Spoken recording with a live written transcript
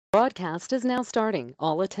Broadcast is now starting.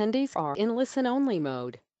 All attendees are in listen-only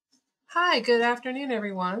mode. Hi, good afternoon,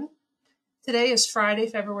 everyone. Today is Friday,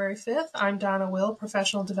 February 5th. I'm Donna Will,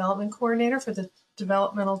 Professional Development Coordinator for the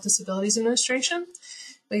Developmental Disabilities Administration.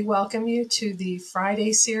 We welcome you to the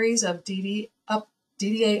Friday series of DDA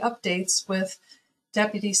updates with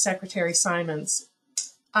Deputy Secretary Simons.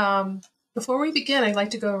 Before we begin, I'd like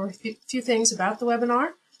to go over a few things about the webinar.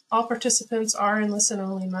 All participants are in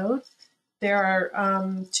listen-only mode. There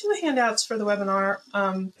are two handouts for the webinar.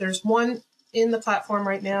 There's one in the platform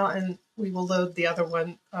right now, and we will load the other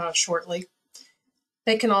one shortly.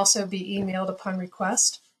 They can also be emailed upon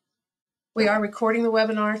request. We are recording the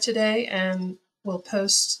webinar today, and we'll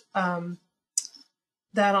post that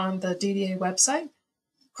on the DDA website.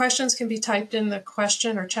 Questions can be typed in the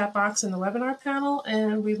question or chat box in the webinar panel,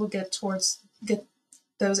 and we will get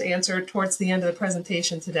those answered towards the end of the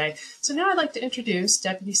presentation today. So now I'd like to introduce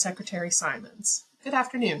Deputy Secretary Simons. Good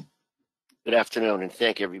afternoon. Good afternoon, and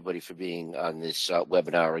thank everybody for being on this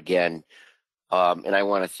webinar again. And I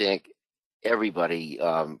want to thank everybody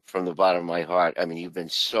from the bottom of my heart. I mean, you've been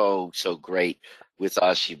so great with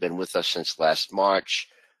us. You've been with us since last March.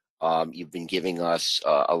 You've been giving us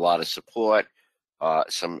a lot of support,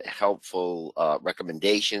 some helpful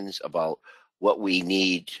recommendations about what we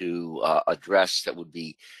need to address that would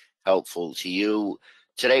be helpful to you.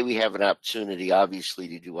 Today we have an opportunity, obviously,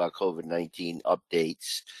 to do our COVID-19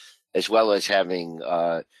 updates, as well as having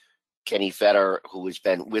Kenny Fetter, who has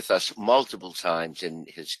been with us multiple times and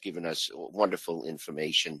has given us wonderful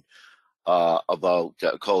information about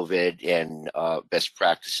COVID and best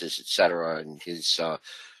practices, et cetera, and his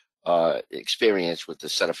experience with the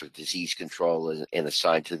Center for Disease Control and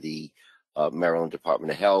assigned to the Maryland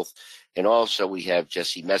Department of Health. And also we have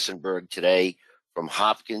Jessie Mesenburg today from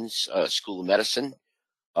Hopkins School of Medicine,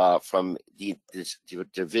 from the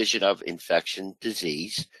Division of Infectious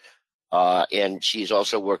Disease. And she's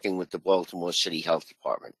also working with the Baltimore City Health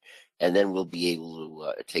Department. And then we'll be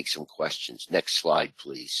able to take some questions. Next slide,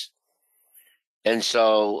 please. And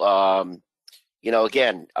so, you know,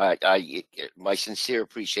 again, my sincere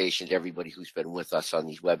appreciation to everybody who's been with us on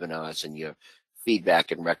these webinars and your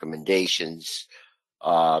feedback and recommendations.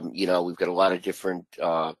 You know, we've got a lot of different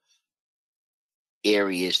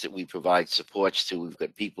areas that we provide supports to. We've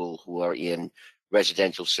got people who are in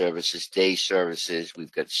residential services, day services.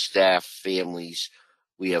 We've got staff, families.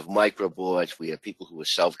 We have micro boards. We have people who are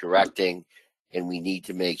self-directing, and we need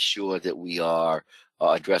to make sure that we are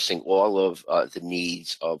addressing all of the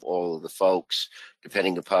needs of all of the folks,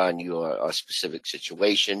 depending upon your specific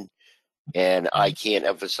situation. And I can't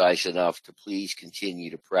emphasize enough to please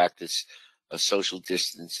continue to practice social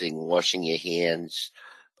distancing, washing your hands,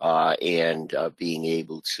 and being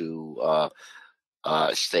able to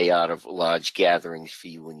stay out of large gatherings for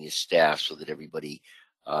you and your staff so that everybody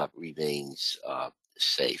remains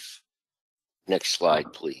safe. Next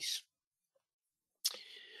slide, please.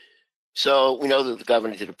 So we know that the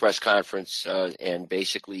governor did a press conference and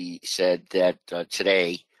basically said that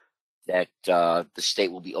today that the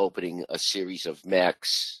state will be opening a series of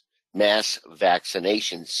mass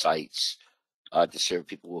vaccination sites to serve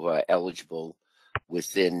people who are eligible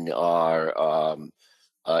within our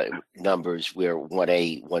numbers. We're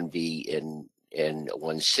 1A, 1B, and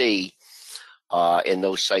 1C. And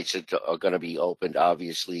those sites are going to be opened,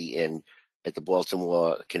 obviously, at the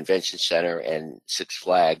Baltimore Convention Center and Six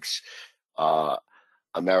Flags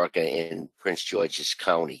America in Prince George's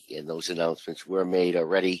County. And those announcements were made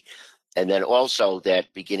already. And then also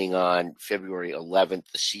that beginning on February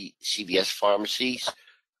 11th, the CVS pharmacies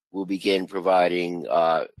will begin providing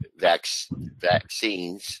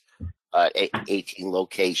vaccines at 18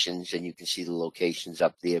 locations. And you can see the locations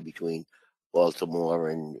up there between Baltimore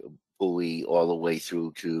and Bowie all the way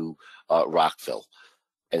through to Rockville.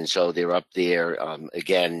 And so they're up there.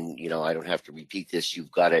 Again, you know, I don't have to repeat this.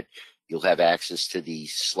 You've got it. You'll have access to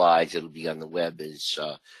these slides. It'll be on the web, as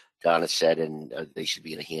Donna said, and they should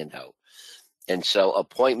be in a handout. And so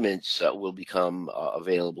appointments will become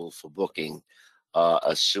available for booking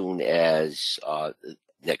as soon as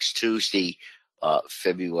next Tuesday,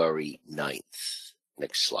 February 9th.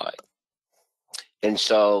 Next slide. And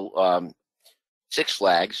so Six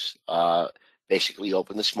Flags basically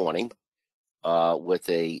opened this morning with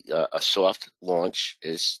a soft launch,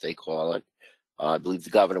 as they call it. I believe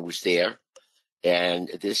the governor was there. And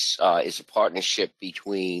this is a partnership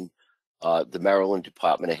between the Maryland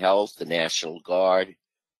Department of Health, the National Guard,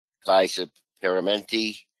 Kaiser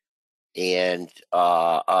Permanente, and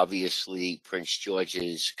obviously Prince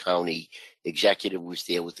George's County executive was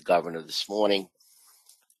there with the governor this morning.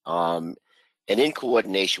 And in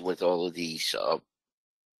coordination with all of these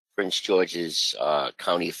Prince George's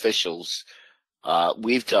county officials,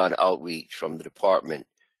 we've done outreach from the department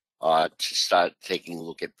to start taking a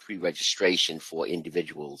look at pre-registration for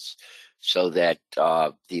individuals so that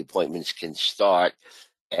the appointments can start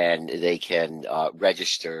and they can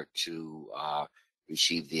register to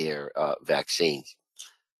receive their vaccines.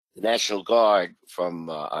 The National Guard from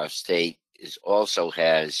our state also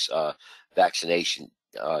has vaccination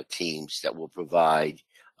teams that will provide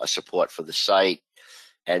support for the site,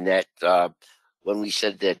 and that when we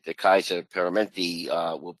said that the Kaiser Permanente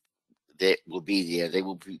will be there, they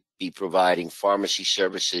will be providing pharmacy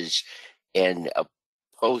services and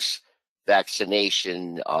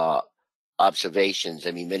post-vaccination observations.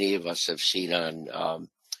 I mean, many of us have seen on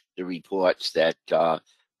the reports that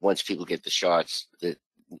once people get the shots, that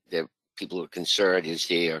people are concerned, is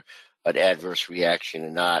there an adverse reaction or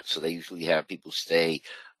not? So they usually have people stay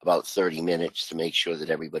about 30 minutes to make sure that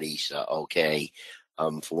everybody's okay.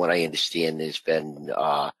 From what I understand, there's been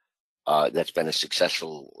that's been a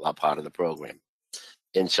successful part of the program.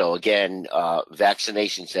 And so again,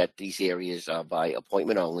 vaccinations at these areas are by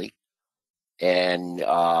appointment only. And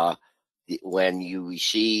when you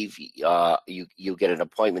receive, you get an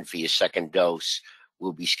appointment for your second dose,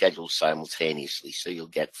 will be scheduled simultaneously. So you'll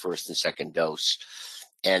get first and second dose,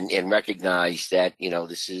 and recognize that, you know,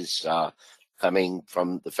 this is coming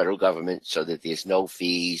from the federal government, so that there's no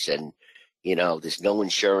fees, and, you know, there's no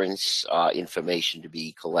insurance information to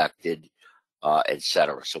be collected,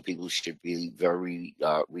 etc. So people should be very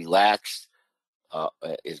relaxed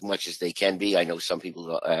as much as they can be. I know some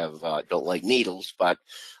people don't like needles, but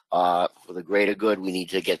for the greater good, we need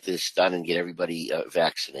to get this done and get everybody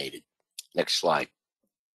vaccinated. Next slide.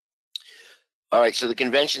 All right, so the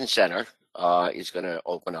convention center is going to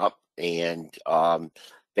open up, and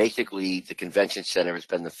basically the convention center has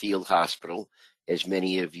been the field hospital, as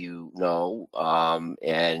many of you know,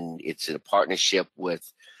 and it's in a partnership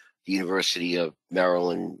with the University of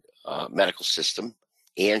Maryland Medical System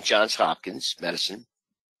and Johns Hopkins Medicine.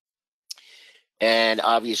 And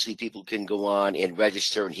obviously people can go on and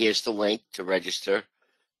register, and here's the link to register.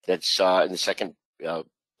 That's in the second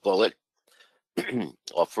bullet,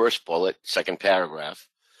 or first bullet, second paragraph.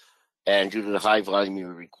 And due to the high volume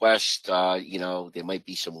of requests, you know, there might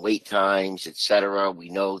be some wait times, etc. We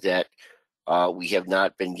know that we have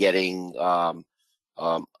not been getting,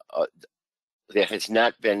 there has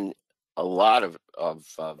not been a lot of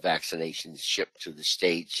vaccinations shipped to the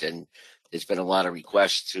states, and there's been a lot of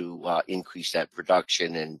requests to increase that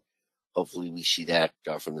production, and hopefully we see that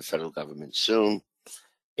from the federal government soon.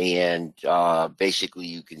 And basically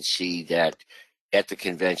you can see that at the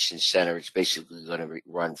convention center, it's basically going to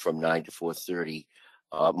run from 9 to 4:30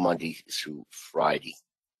 Monday through Friday.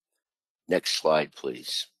 Next slide,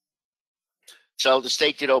 please. So the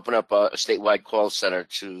state did open up a statewide call center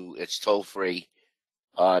it's toll-free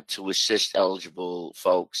to assist eligible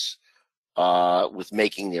folks with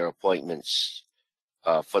making their appointments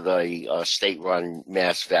for the state-run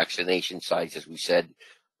mass vaccination sites, as we said,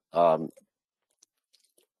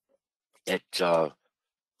 at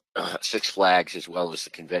Six Flags, as well as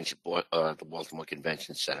the Baltimore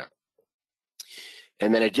Convention Center.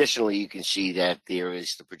 And then additionally, you can see that there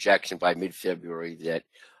is the projection by mid-February that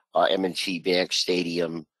M&T Bank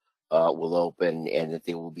Stadium will open, and that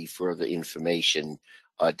there will be further information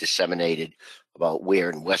disseminated about where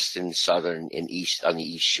in Western, Southern, and East on the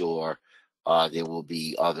East Shore there will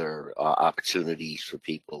be other opportunities for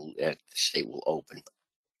people that the state will open.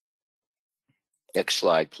 Next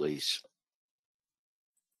slide, please.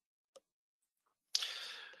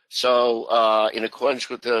 So in accordance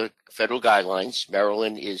with the federal guidelines,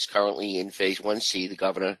 Maryland is currently in phase 1C. The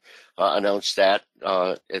governor announced that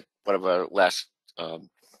at one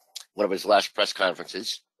of his last press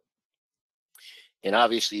conferences. And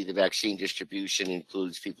obviously the vaccine distribution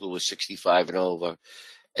includes people who are 65 and over,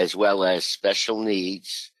 as well as special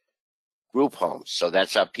needs group homes. So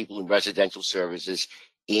that's our people in residential services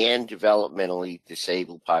and developmentally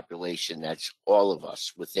disabled population. That's all of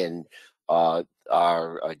us within our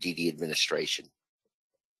DD administration,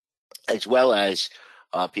 as well as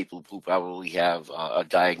people who probably have a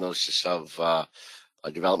diagnosis of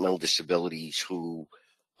developmental disabilities, who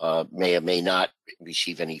may or may not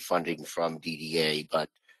receive any funding from DDA, but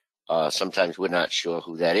sometimes we're not sure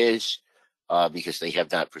who that is because they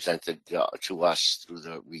have not presented to us through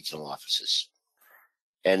the regional offices.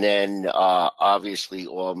 And then obviously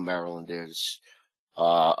all Marylanders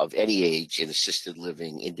of any age in assisted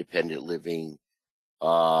living, independent living,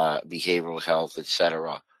 behavioral health,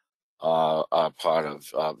 etc., are part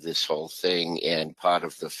of this whole thing, and part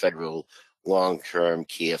of the federal long-term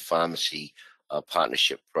care pharmacy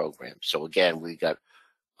partnership program. So again, we got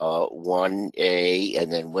 1A,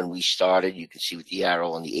 and then when we started, you can see with the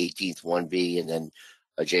arrow on the 18th, 1B, and then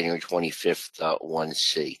January 25th,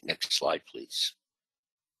 1C. Next slide, please.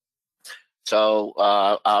 So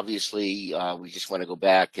obviously, we just want to go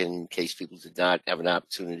back in case people did not have an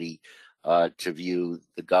opportunity to view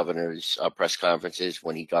the governor's press conferences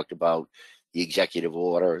when he talked about the executive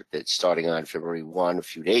order that's starting on February 1, a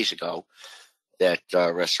few days ago, that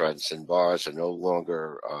restaurants and bars are no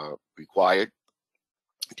longer required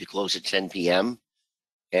to close at 10 p.m.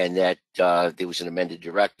 and that there was an amended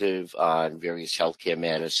directive on various healthcare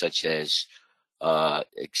matters such as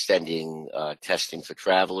extending testing for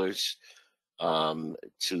travelers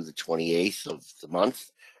to the 28th of the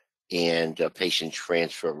month, and patient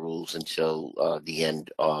transfer rules until the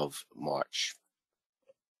end of March.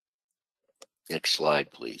 Next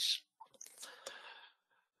slide, please.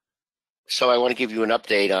 So I want to give you an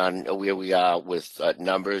update on where we are with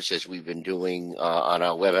numbers as we've been doing on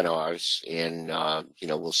our webinars. And,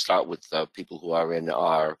 we'll start with people who are in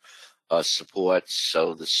our support.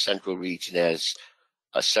 So the central region has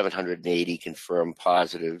 780 confirmed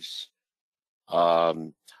positives,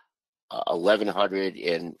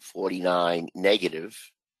 1,149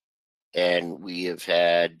 negative, and we have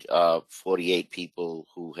had 48 people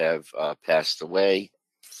who have passed away.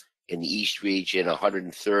 In the East region,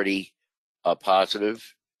 130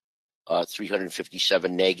 positive,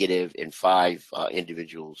 357 negative, and 5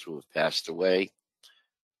 individuals who have passed away.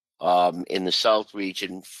 In the South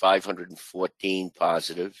region, 514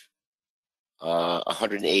 positive,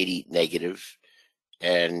 180 negative,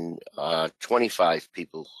 and 25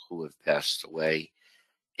 people who have passed away.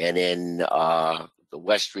 And in the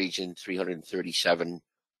West region, 337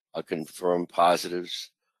 confirmed positives,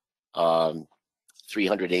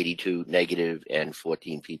 382 negative, and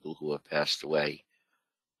 14 people who have passed away.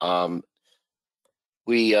 When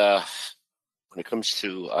it comes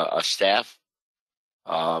to our staff,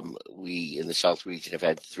 we in the South region have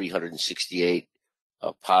had 368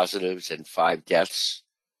 positives and 5 deaths.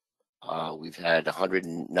 We've had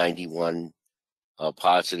 191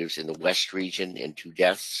 positives in the West region and 2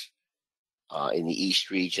 deaths. In the East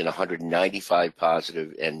region, 195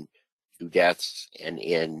 positive and 2 deaths. And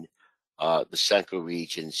in the Central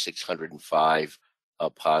region, 605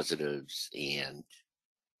 positives, and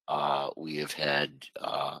we have had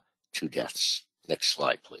 2 deaths. Next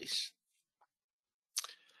slide, please.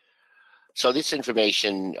 So this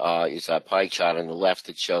information is a pie chart on the left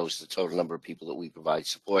that shows the total number of people that we provide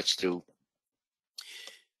supports to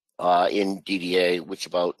in DDA, which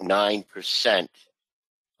about 9%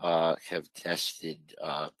 have tested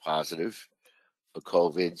positive for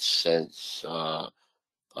COVID since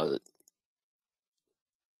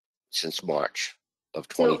March of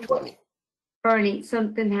 2020. So, Bernie,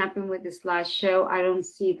 something happened with the slideshow. I don't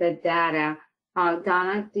see the data.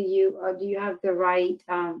 Donna, do you have the right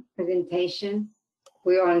presentation?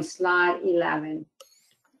 We're on slide 11.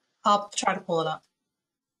 I'll try to pull it up.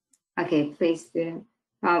 Okay, please do.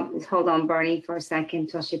 Hold on, Bernie, for a second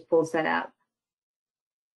till she pulls that up.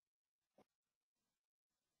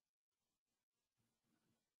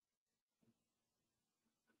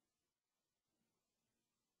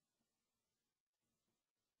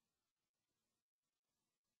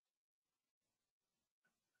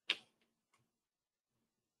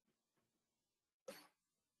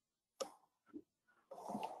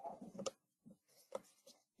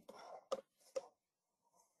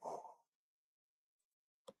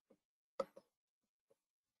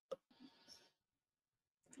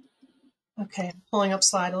 Okay, pulling up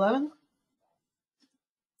slide 11.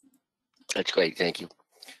 That's great, thank you.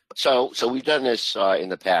 So we've done this in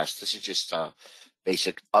the past. This is just a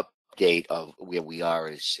basic update of where we are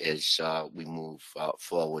as we move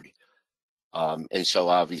forward. And so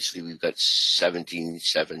obviously we've got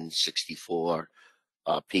 17,764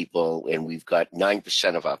 people, and we've got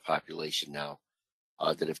 9% of our population now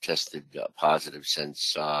that have tested positive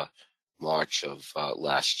since March of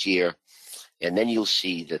last year. And then you'll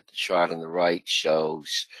see that the chart on the right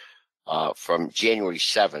shows from January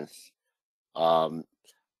 7th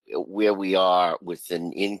where we are with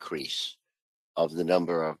an increase of the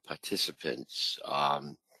number of participants.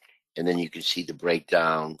 And then you can see the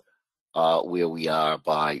breakdown where we are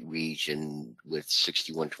by region with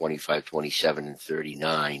 61, 25, 27, and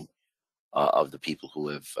 39 of the people who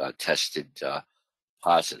have tested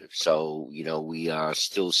positive. So, we are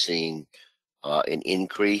still seeing an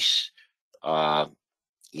increase. I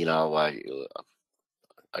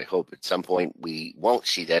hope at some point we won't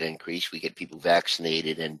see that increase. We get people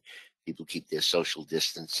vaccinated and people keep their social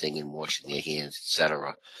distancing and washing their hands,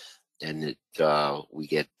 etc. And that we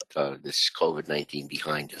get this COVID-19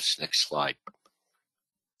 behind us. Next slide.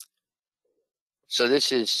 So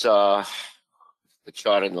this is the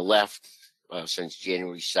chart on the left since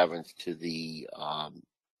January 7th to the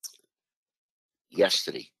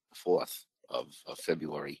yesterday, 4th of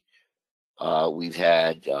February. We've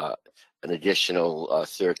had an additional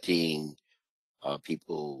 13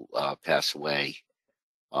 people pass away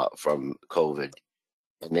from COVID.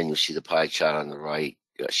 And then you'll see the pie chart on the right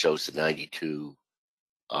shows the 92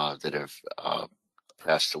 that have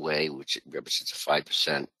passed away, which represents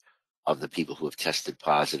 5% of the people who have tested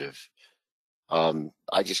positive.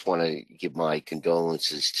 I just want to give my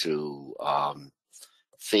condolences to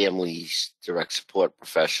families, direct support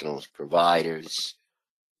professionals, providers,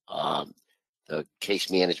 the case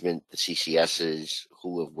management, the CCSs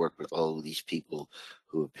who have worked with all of these people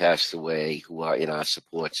who have passed away, who are in our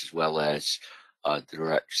supports, as well as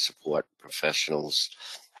direct support professionals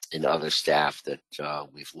and other staff that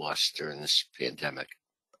we've lost during this pandemic.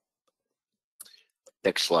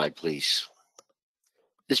 Next slide, please.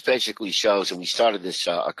 This basically shows, and we started this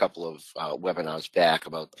a couple of webinars back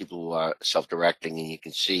about people who are self-directing, and you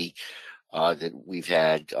can see that we've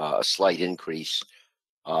had a slight increase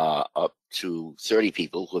up to 30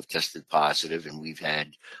 people who have tested positive, and we've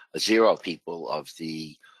had 0 people of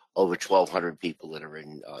the over 1,200 people that are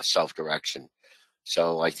in self-direction.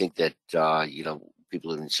 So I think that,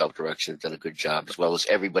 people in self-direction have done a good job, as well as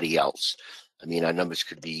everybody else. I mean, our numbers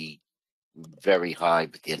could be very high,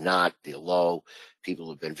 but they're not. They're low. People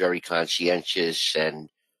have been very conscientious, and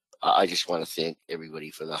I just want to thank everybody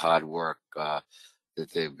for the hard work that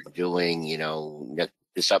they've been doing.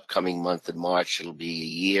 This upcoming month in March, it'll be a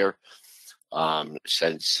year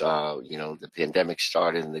since the pandemic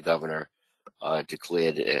started and the governor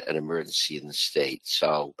declared an emergency in the state.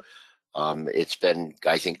 So it's been,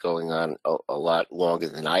 I think, going on a lot longer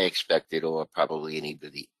than I expected, or probably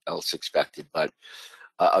anybody else expected. But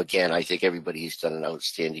again, I think everybody's done an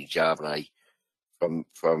outstanding job, and I,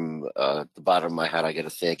 from the bottom of my heart, I got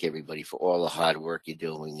to thank everybody for all the hard work you're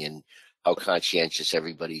doing and how conscientious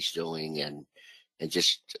everybody's doing, and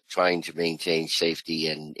just trying to maintain safety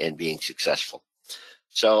and being successful.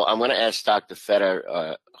 So I'm going to ask Dr.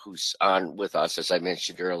 Fetter, who's on with us, as I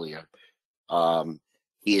mentioned earlier.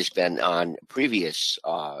 He has been on previous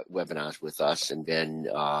webinars with us and been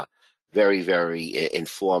very, very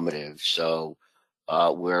informative. So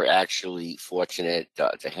we're actually fortunate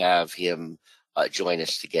to have him join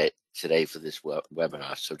us today for this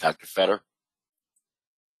webinar. So Dr. Fetter.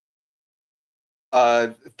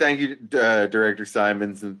 Thank you, Director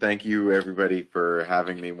Simons, and thank you everybody for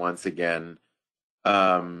having me once again.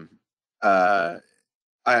 I want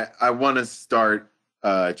to start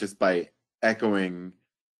just by echoing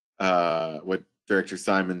what Director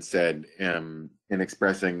Simons said in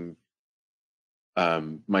expressing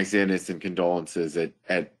my sadness and condolences at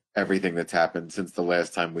everything that's happened since the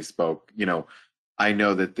last time we spoke. I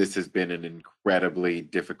know that this has been an incredibly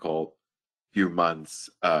difficult few months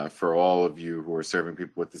for all of you who are serving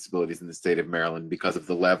people with disabilities in the state of Maryland, because of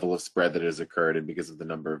the level of spread that has occurred and because of the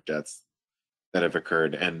number of deaths that have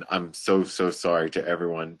occurred. And I'm so sorry to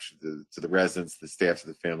everyone, to the residents, the staff, to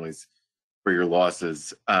the families, for your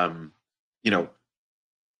losses. I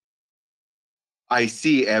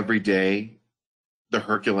see every day the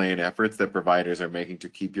Herculean efforts that providers are making to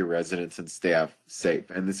keep your residents and staff safe.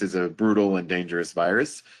 And this is a brutal and dangerous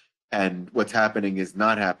virus. And what's happening is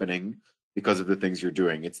not happening because of the things you're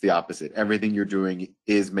doing. It's the opposite. Everything you're doing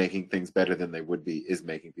is making things better than they would be, is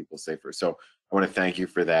making people safer. So I want to thank you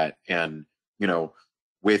for that. And,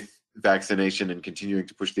 with vaccination and continuing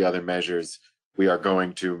to push the other measures, we are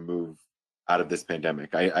going to move out of this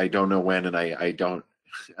pandemic. I don't know when, and I don't,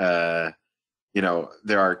 there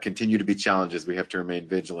continue to be challenges. We have to remain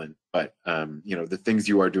vigilant, but the things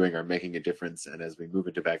you are doing are making a difference. And as we move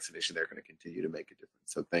into vaccination, they're going to continue to make a difference.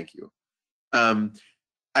 So thank you. I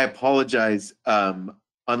apologize.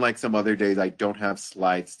 Unlike some other days, I don't have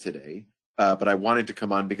slides today, but I wanted to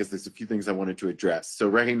come on because there's a few things I wanted to address. So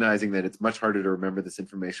recognizing that it's much harder to remember this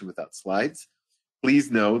information without slides,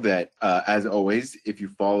 please know that, as always, if you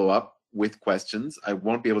follow up with questions, I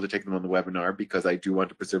won't be able to take them on the webinar because I do want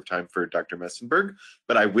to preserve time for Dr. Mesenburg,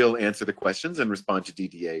 but I will answer the questions and respond to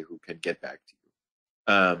DDA, who can get back to you.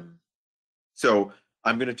 So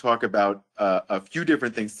I'm going to talk about a few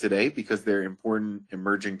different things today because they're important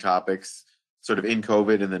emerging topics sort of in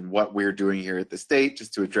COVID, and then what we're doing here at the state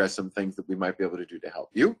just to address some things that we might be able to do to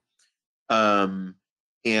help you. Let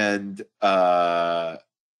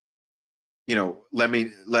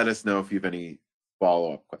us know if you have any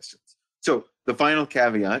follow-up questions. So the final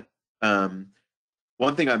caveat, one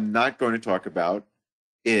thing I'm not going to talk about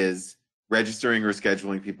is registering or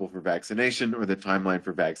scheduling people for vaccination or the timeline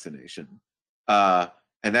for vaccination.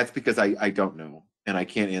 And that's because I don't know, and I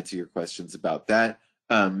can't answer your questions about that.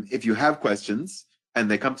 If you have questions and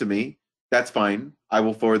they come to me, that's fine. I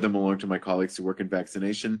will forward them along to my colleagues who work in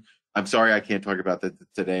vaccination. I'm sorry I can't talk about that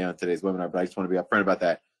today on today's webinar, but I just want to be upfront about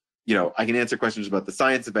that. You know, I can answer questions about the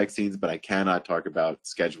science of vaccines, but I cannot talk about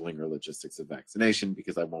scheduling or logistics of vaccination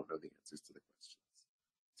because I won't know the answers to the questions.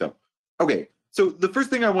 So, okay. So the first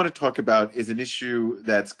thing I want to talk about is an issue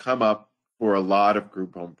that's come up for a lot of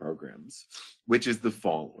group home programs, which is the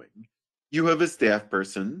following. You have a staff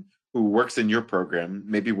person who works in your program,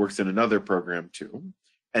 maybe works in another program too,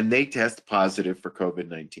 and they test positive for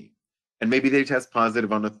COVID-19. And maybe they test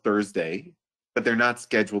positive on a Thursday, but they're not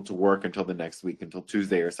scheduled to work until the next week, until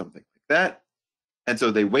Tuesday or something like that. And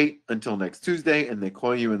so they wait until next Tuesday and they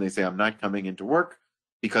call you and they say, I'm not coming into work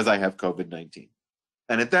because I have COVID-19.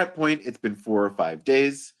 And at that point, it's been 4 or 5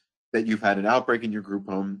 days that you've had an outbreak in your group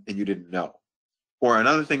home and you didn't know. Or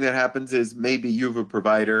another thing that happens is maybe you have a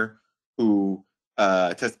provider who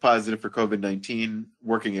tests positive for COVID-19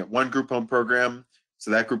 working at one group home program.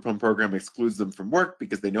 So that group home program excludes them from work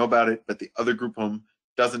because they know about it, but the other group home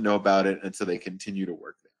doesn't know about it, and so they continue to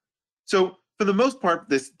work there. So for the most part,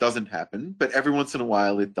 this doesn't happen, but every once in a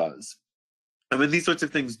while it does. And when these sorts of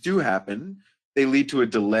things do happen, they lead to a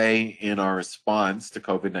delay in our response to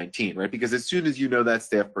COVID-19, right? Because as soon as you know that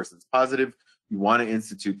staff person's positive, you want to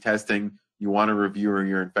institute testing, you want to review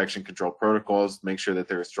your infection control protocols, make sure that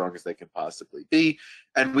they're as strong as they can possibly be.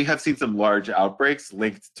 And we have seen some large outbreaks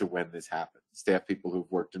linked to when this happens. Staff people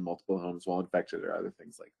who've worked in multiple homes while infected or other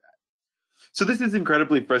things like that. So this is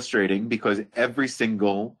incredibly frustrating because every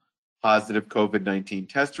single positive COVID-19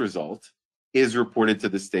 test result is reported to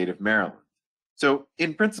the state of Maryland. So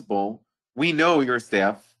in principle, we know your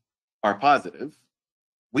staff are positive.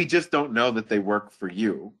 We just don't know that they work for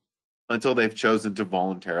you until they've chosen to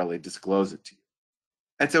voluntarily disclose it to you.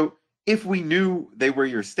 And so if we knew they were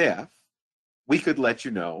your staff, we could let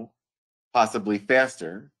you know possibly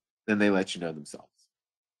faster than they let you know themselves,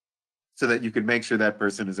 so that you could make sure that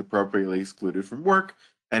person is appropriately excluded from work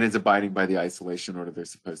and is abiding by the isolation order they're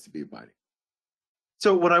supposed to be abiding.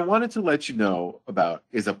 So what I wanted to let you know about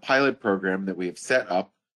is a pilot program that we have set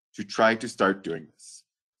up to try to start doing this.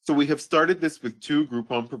 So we have started this with 2 group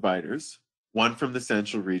home providers, one from the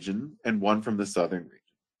central region and one from the southern region.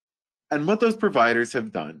 And what those providers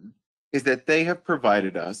have done is that they have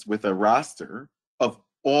provided us with a roster of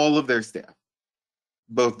all of their staff,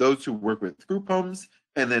 both those who work with group homes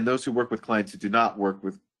and then those who work with clients who do not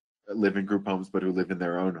live in group homes but who live in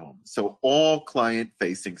their own homes. So all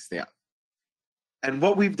client-facing staff. And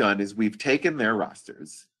what we've done is we've taken their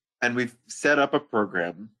rosters and we've set up a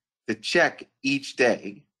program to check each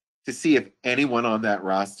day to see if anyone on that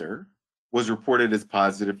roster was reported as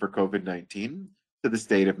positive for COVID-19 to the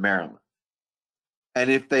state of Maryland. And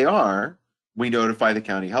if they are, we notify the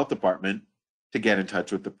county health department to get in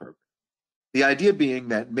touch with the program. The idea being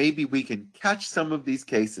that maybe we can catch some of these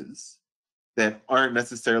cases that aren't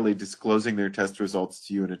necessarily disclosing their test results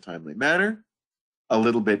to you in a timely manner a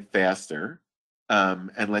little bit faster,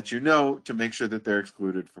 and let you know to make sure that they're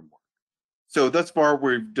excluded from work. So thus far,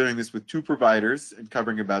 we're doing this with 2 providers and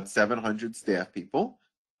covering about 700 staff people,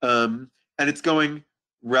 and it's going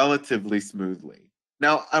relatively smoothly.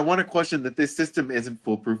 Now, I want to question that this system isn't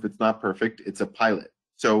foolproof. It's not perfect. It's a pilot.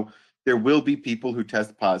 So there will be people who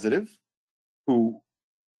test positive who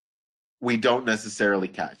we don't necessarily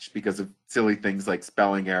catch because of silly things like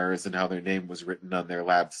spelling errors and how their name was written on their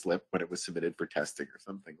lab slip when it was submitted for testing or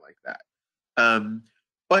something like that.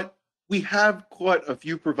 But we have caught a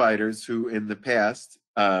few providers who in the past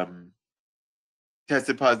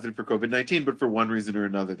tested positive for COVID-19, but for one reason or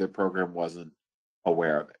another, their program wasn't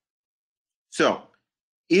aware of it. So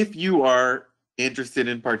if you are interested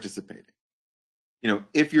in participating,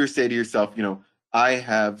 if you say to yourself, I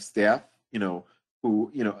have staff,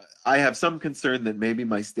 who, I have some concern that maybe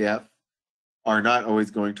my staff are not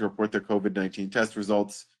always going to report their COVID-19 test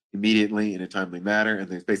results immediately in a timely manner. And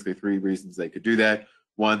there's basically 3 reasons they could do that.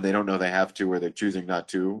 1, they don't know they have to, or they're choosing not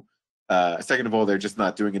to. Second of all, they're just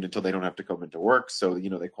not doing it until they don't have to come into work. So,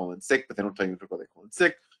 they call in sick, but they don't tell you until they call in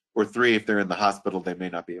sick. Or 3, if they're in the hospital, they may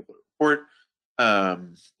not be able to report.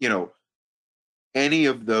 Any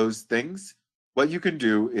of those things, what you can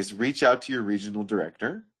do is reach out to your regional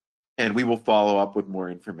director and we will follow up with more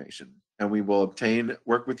information. And we will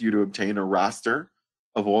work with you to obtain a roster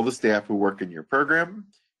of all the staff who work in your program.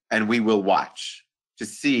 And we will watch to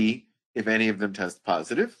see if any of them test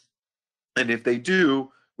positive. And if they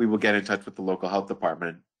do, we will get in touch with the local health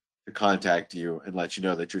department to contact you and let you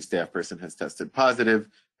know that your staff person has tested positive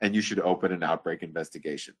and you should open an outbreak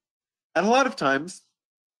investigation. And a lot of times,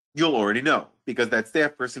 you'll already know because that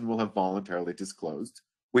staff person will have voluntarily disclosed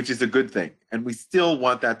which is a good thing. And we still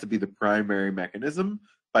want that to be the primary mechanism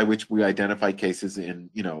by which we identify cases in,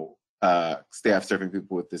 staff serving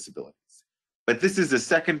people with disabilities. But this is a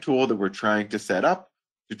second tool that we're trying to set up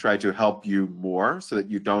to try to help you more so that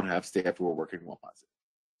you don't have staff who are working while positive.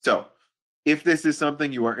 So if this is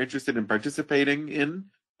something you are interested in participating in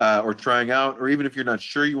or trying out, or even if you're not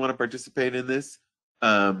sure you want to participate in this,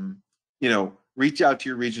 reach out to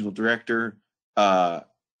your regional director.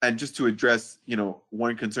 And just to address,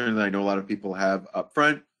 one concern that I know a lot of people have up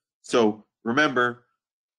front. So remember,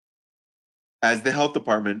 as the health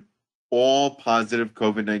department, all positive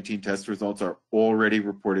COVID-19 test results are already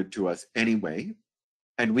reported to us anyway,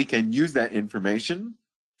 and we can use that information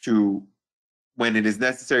to, when it is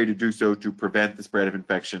necessary to do so, to prevent the spread of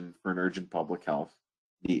infection for an urgent public health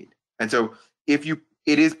need. And so it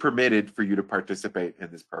is permitted for you to participate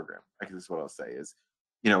in this program. I guess what I'll say is,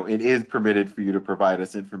 it is permitted for you to provide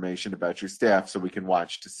us information about your staff so we can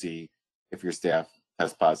watch to see if your staff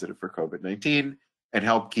has positive for COVID-19 and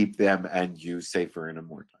help keep them and you safer in a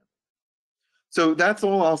more time. So that's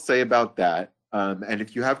all I'll say about that. And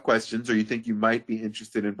if you have questions or you think you might be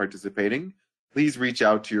interested in participating, please reach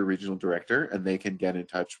out to your regional director and they can get in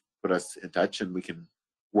touch, put us in touch, and we can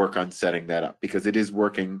work on setting that up, because it is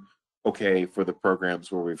working okay for the programs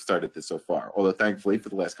where we've started this so far. Although thankfully for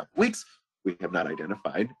the last couple of weeks, we have not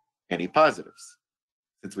identified any positives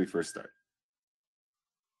since we first started.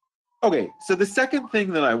 Okay, so the second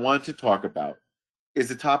thing that I want to talk about is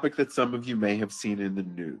a topic that some of you may have seen in the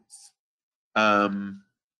news.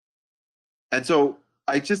 And so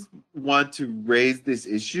I just want to raise this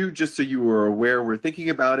issue just so you are aware we're thinking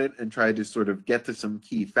about it and try to sort of get to some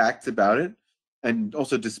key facts about it and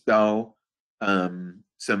also dispel some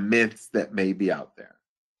myths that may be out there.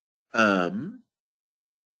 And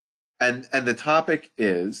the topic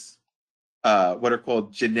is what are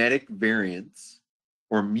called genetic variants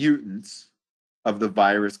or mutants of the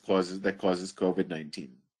virus that causes COVID-19.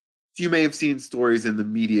 So you may have seen stories in the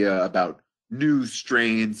media about new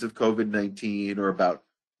strains of COVID-19 or about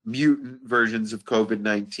mutant versions of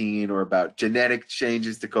COVID-19 or about genetic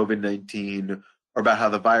changes to COVID-19 or about how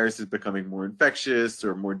the virus is becoming more infectious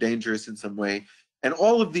or more dangerous in some way. And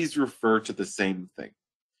all of these refer to the same thing.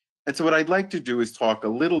 And so what I'd like to do is talk a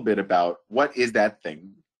little bit about what is that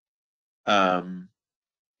thing, and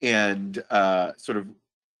sort of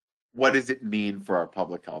what does it mean for our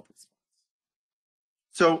public health response.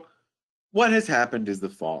 So what has happened is the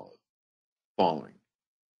following.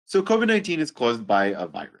 So COVID-19 is caused by a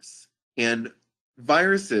virus, and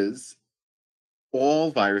viruses,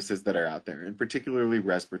 all viruses that are out there, and particularly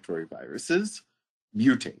respiratory viruses,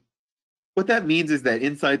 mutate. What that means is that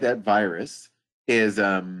inside that virus is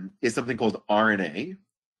something called RNA,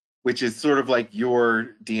 which is sort of like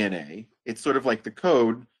your DNA. It's sort of like the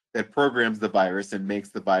code that programs the virus and makes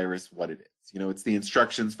the virus what it is. It's the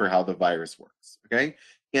instructions for how the virus works, okay?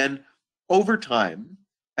 And over time,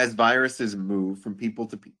 as viruses move from people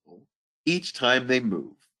to people, each time they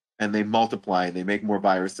move and they multiply and they make more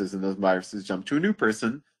viruses and those viruses jump to a new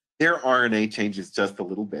person, their RNA changes just a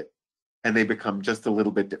little bit and they become just a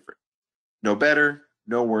little bit different. No better,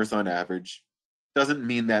 no worse on average. Doesn't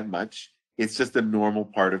mean that much. It's just a normal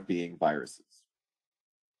part of being viruses.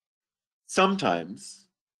 Sometimes,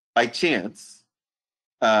 by chance,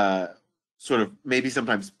 sort of maybe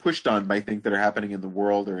sometimes pushed on by things that are happening in the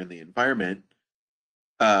world or in the environment,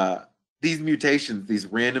 these mutations, these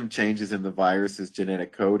random changes in the virus's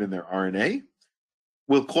genetic code and their RNA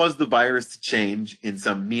will cause the virus to change in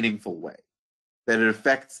some meaningful way, that it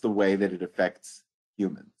affects the way that it affects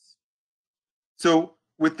humans. So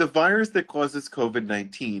with the virus that causes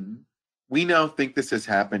COVID-19, we now think this has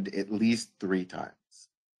happened at least 3 times,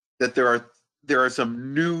 that there are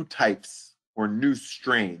some new types or new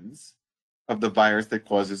strains of the virus that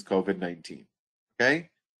causes COVID-19, okay?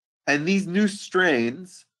 And these new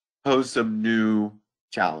strains pose some new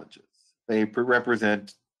challenges. They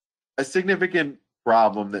represent a significant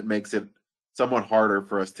problem that makes it somewhat harder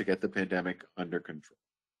for us to get the pandemic under control.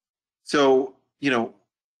 So,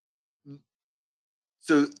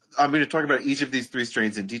 so I'm going to talk about each of these 3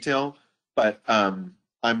 strains in detail, but I'm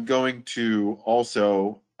going to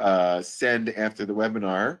also send after the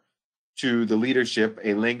webinar to the leadership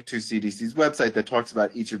a link to CDC's website that talks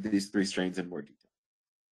about each of these 3 strains in more detail.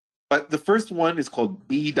 But the first one is called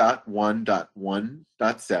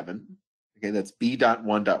B.1.1.7. Okay, that's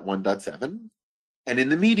B.1.1.7. And in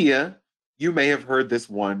the media, you may have heard this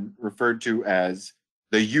one referred to as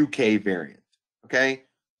the UK variant. Okay,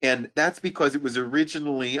 and that's because it was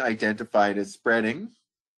originally identified as spreading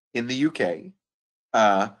in the UK,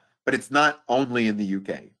 but it's not only in the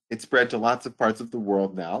UK. It's spread to lots of parts of the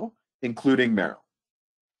world now, including Maryland.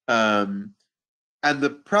 And the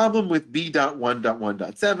problem with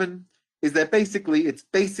B.1.1.7 is that it's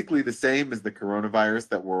basically the same as the coronavirus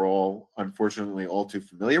that we're all, unfortunately, all too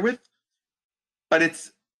familiar with, but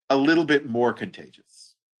it's a little bit more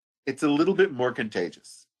contagious. It's a little bit more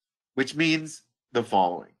contagious, which means the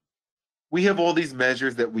following. We have all these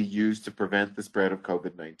measures that we use to prevent the spread of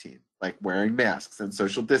COVID-19, like wearing masks and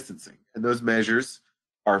social distancing, and those measures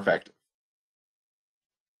are effective.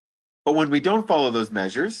 But when we don't follow those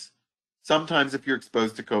measures, sometimes if you're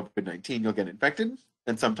exposed to COVID-19, you'll get infected,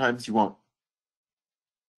 and sometimes you won't,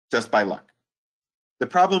 just by luck. The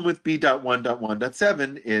problem with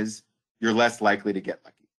B.1.1.7 is you're less likely to get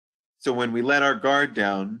lucky. So when we let our guard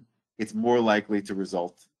down, it's more likely to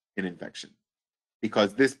result in infection,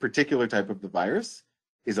 because this particular type of the virus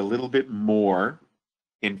is a little bit more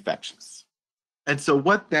infectious. And so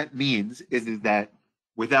what that means is that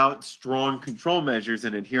without strong control measures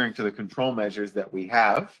and adhering to the control measures that we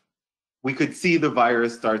have, we could see the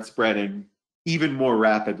virus start spreading even more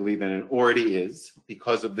rapidly than it already is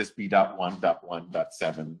because of this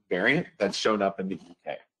B.1.1.7 variant that's shown up in the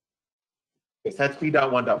UK. Okay, so that's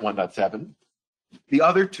B.1.1.7. The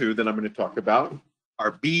other two that I'm going to talk about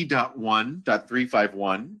are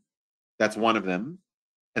B.1.351. That's one of them.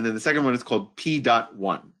 And then the second one is called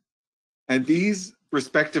P.1. And these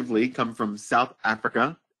respectively come from South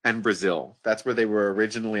Africa and Brazil. That's where they were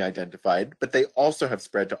originally identified, but they also have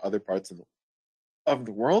spread to other parts of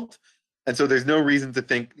the world. And so there's no reason to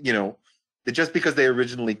think, that just because they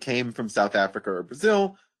originally came from South Africa or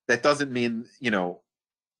Brazil, that doesn't mean,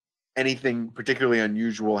 anything particularly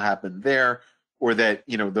unusual happened there, or that,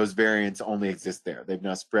 those variants only exist there. They've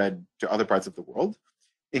now spread to other parts of the world,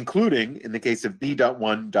 including, in the case of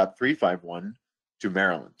B.1.351, to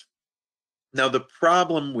Maryland. Now, the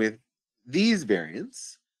problem with these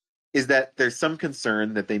variants is that there's some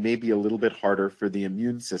concern that they may be a little bit harder for the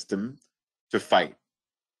immune system to fight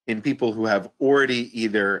in people who have already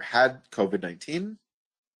either had COVID-19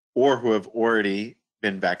 or who have already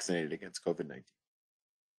been vaccinated against COVID-19.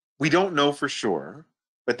 We don't know for sure,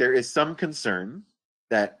 but there is some concern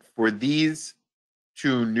that for these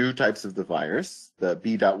two new types of the virus, the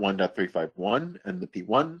B.1.351 and the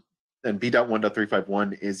P1, and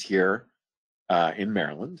B.1.351 is here in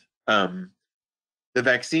Maryland, the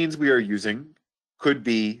vaccines we are using could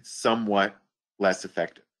be somewhat less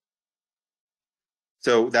effective.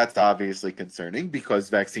 So that's obviously concerning because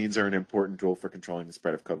vaccines are an important tool for controlling the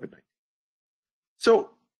spread of COVID-19.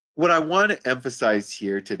 So what I want to emphasize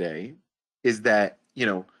here today is that,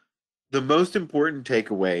 the most important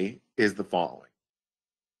takeaway is the following.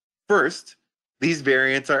 First, these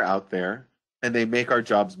variants are out there and they make our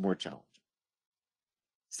jobs more challenging.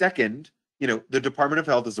 Second, the Department of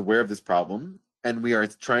Health is aware of this problem, and we are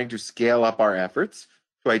trying to scale up our efforts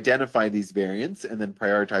to identify these variants and then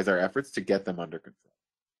prioritize our efforts to get them under control.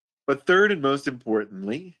 But third and most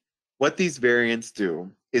importantly, what these variants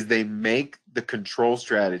do is they make the control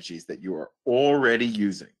strategies that you are already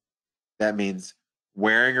using. That means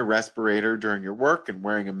wearing a respirator during your work and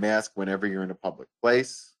wearing a mask whenever you're in a public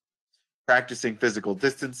place, practicing physical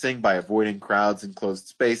distancing by avoiding crowds in closed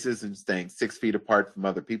spaces and staying 6 feet apart from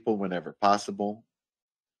other people whenever possible,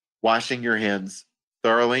 washing your hands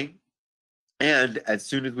thoroughly, and as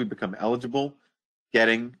soon as we become eligible,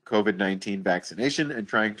 getting COVID-19 vaccination and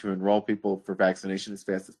trying to enroll people for vaccination as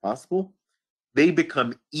fast as possible, they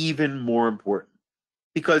become even more important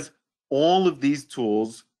because all of these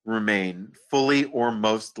tools remain fully or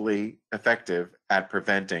mostly effective at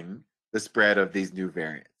preventing the spread of these new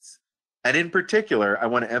variants. And in particular, I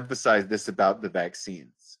want to emphasize this about the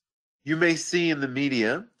vaccines. You may see in the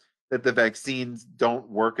media that the vaccines don't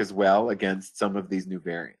work as well against some of these new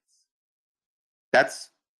variants. That's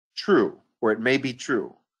true, or it may be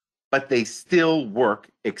true, but they still work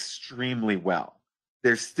extremely well.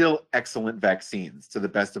 They're still excellent vaccines to the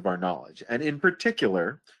best of our knowledge. And in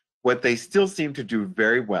particular, what they still seem to do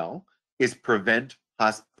very well is prevent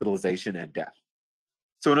hospitalization and death.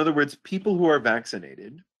 So in other words, people who are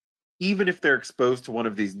vaccinated, even if they're exposed to one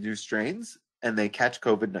of these new strains and they catch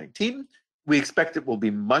COVID-19, we expect it will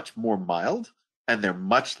be much more mild and they're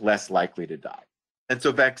much less likely to die. And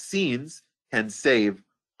so vaccines can save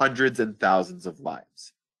hundreds and thousands of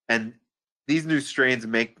lives. And these new strains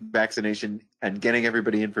make vaccination and getting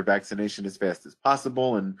everybody in for vaccination as fast as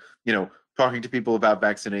possible and, talking to people about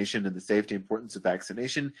vaccination and the safety and importance of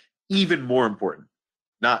vaccination even more important,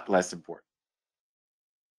 not less important.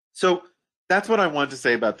 So that's what I wanted to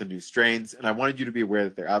say about the new strains, and I wanted you to be aware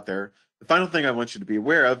that they're out there. The final thing I want you to be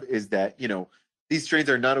aware of is that, these strains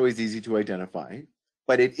are not always easy to identify,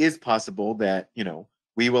 but it is possible that,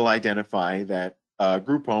 we will identify that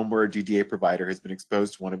group home where a DDA provider has been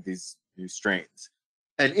exposed to one of these new strains.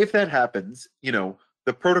 And if that happens, you know,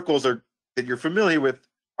 the protocols that you're familiar with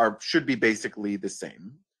should be basically the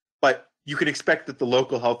same, but you can expect that the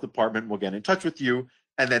local health department will get in touch with you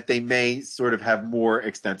and that they may sort of have more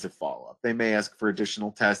extensive follow-up. They may ask for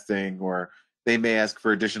additional testing, or they may ask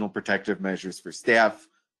for additional protective measures for staff.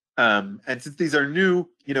 And since these are new,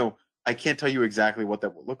 you know, I can't tell you exactly what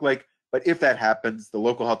that will look like, but if that happens, the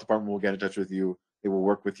local health department will get in touch with you. They will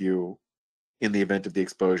work with you in the event of the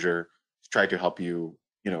exposure to try to help you,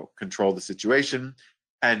 you know, control the situation.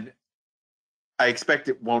 And I expect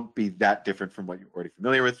it won't be that different from what you're already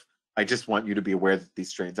familiar with. I just want you to be aware that these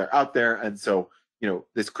strains are out there. And so, you know,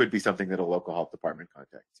 this could be something that a local health department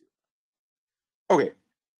contacts you. Okay,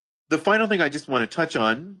 the final thing I just want to touch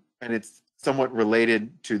on, and it's somewhat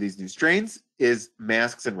related to these new strains, is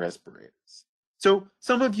masks and respirators. So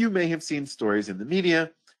some of you may have seen stories in the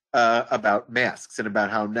media about masks and about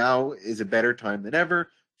how now is a better time than ever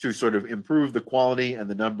to sort of improve the quality and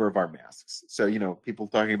the number of our masks. So, you know, people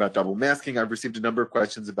talking about double masking. I've received a number of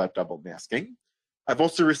questions about double masking. I've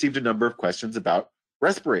also received a number of questions about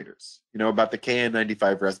respirators, you know, about the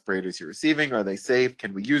KN95 respirators you're receiving. Are they safe?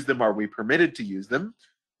 Can we use them? Are we permitted to use them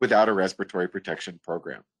without a respiratory protection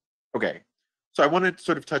program? Okay, so I want to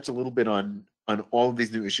sort of touch a little bit on all of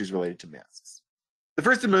these new issues related to masks. The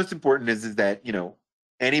first and most important is that, you know,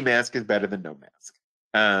 any mask is better than no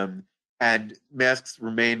mask. And masks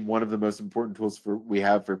remain one of the most important tools we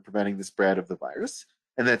have for preventing the spread of the virus.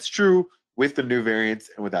 And that's true with the new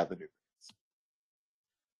variants and without the new variants.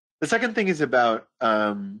 The second thing is about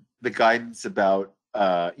the guidance about,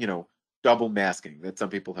 you know, double masking that some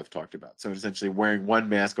people have talked about. So essentially wearing one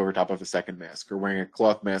mask over top of a second mask, or wearing a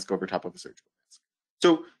cloth mask over top of a surgical mask.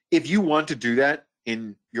 So if you want to do that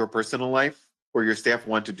in your personal life, or your staff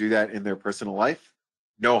want to do that in their personal life,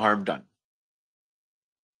 no harm done.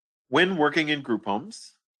 When working in group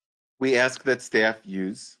homes, we ask that staff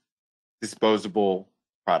use disposable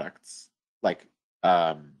products like,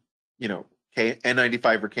 you know,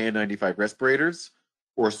 N95 or KN95 respirators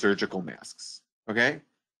or surgical masks, okay?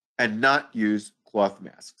 And not use cloth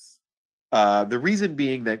masks. The reason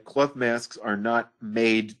being that cloth masks are not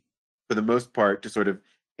made, for the most part, to sort of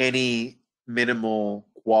any minimal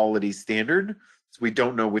quality standard. So we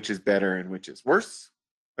don't know which is better and which is worse.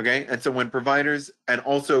 Okay, and so when providers, and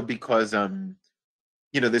also because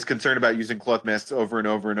you know, there's concern about using cloth masks over and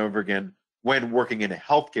over and over again when working in a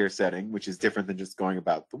healthcare setting, which is different than just going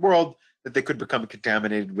about the world, that they could become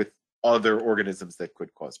contaminated with other organisms that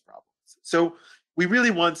could cause problems. So we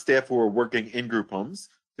really want staff who are working in group homes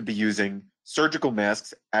to be using surgical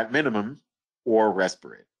masks at minimum, or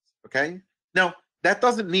respirators. Okay, now that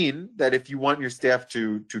doesn't mean that if you want your staff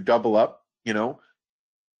to double up, you know,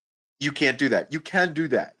 you can't do that. You can do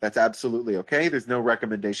that. That's absolutely okay. There's no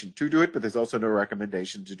recommendation to do it, but there's also no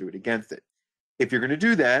recommendation to do it against it. If you're going to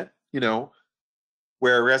do that, you know,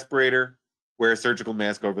 wear a respirator, wear a surgical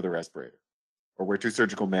mask over the respirator, or wear 2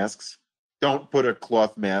 surgical masks. Don't put a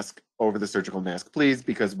cloth mask over the surgical mask, please,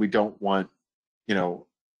 because we don't want, you know,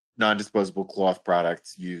 non-disposable cloth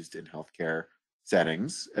products used in healthcare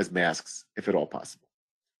settings as masks, if at all possible.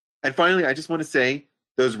 And finally, I just want to say,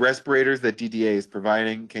 those respirators that DDA is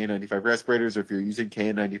providing, KN95 respirators, or if you're using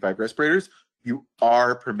KN95 respirators, you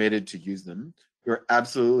are permitted to use them. You're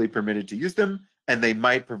absolutely permitted to use them, and they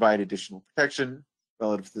might provide additional protection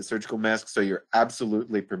relative to the surgical mask, so you're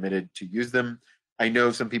absolutely permitted to use them. I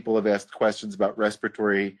know some people have asked questions about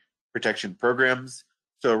respiratory protection programs.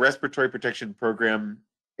 So a respiratory protection program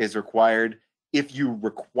is required if you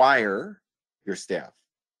require your staff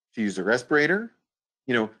to use a respirator.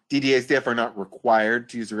 You know, DDA staff are not required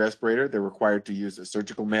to use a respirator. They're required to use a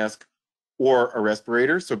surgical mask or a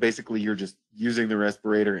respirator. So basically, you're just using the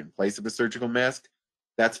respirator in place of a surgical mask.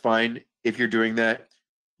 That's fine. If you're doing that,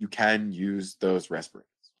 you can use those respirators.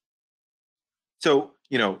 So,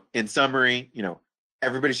 you know, in summary, you know,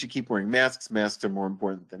 everybody should keep wearing masks. Masks are more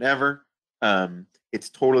important than ever. It's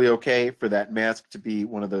totally okay for that mask to be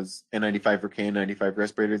one of those N95 or KN95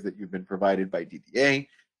 respirators that you've been provided by DDA.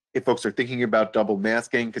 If folks are thinking about double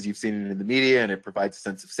masking because you've seen it in the media and it provides a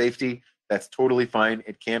sense of safety, that's totally fine.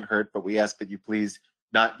 It can't hurt, but we ask that you please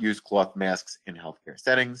not use cloth masks in healthcare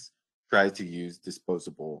settings. Try to use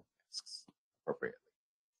disposable masks appropriately.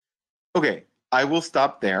 Okay, I will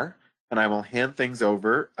stop there and I will hand things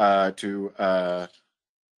over to Dr.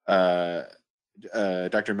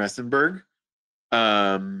 Mesenburg.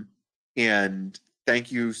 And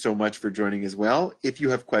thank you so much for joining as well. If you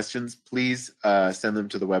have questions, please send them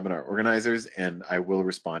to the webinar organizers and I will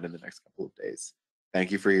respond in the next couple of days.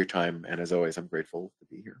 Thank you for your time. And as always, I'm grateful to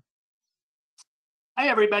be here. Hi,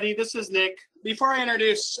 everybody. This is Nick. Before I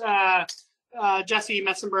introduce Jesse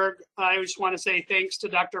Mesenburg, I just want to say thanks to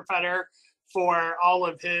Dr. Fetter for all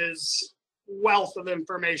of his wealth of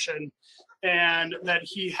information and that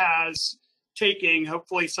he has taking,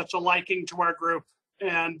 hopefully, such a liking to our group.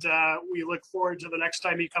 And we look forward to the next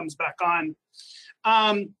time he comes back on.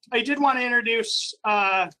 I did want to introduce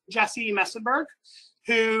Jesse Mesenburg,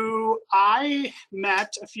 who I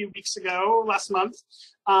met a few weeks ago, last month,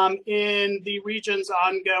 in the region's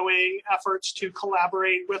ongoing efforts to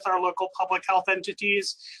collaborate with our local public health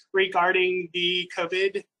entities regarding the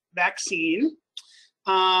COVID vaccine.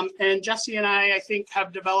 And Jesse and I think,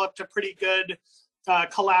 have developed a pretty good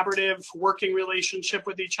collaborative working relationship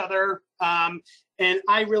with each other. And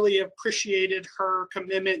I really appreciated her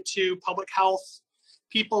commitment to public health,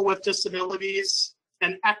 people with disabilities,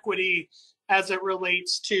 and equity as it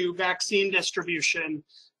relates to vaccine distribution.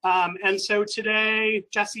 And so today,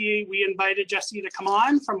 we invited Jesse to come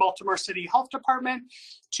on from Baltimore City Health Department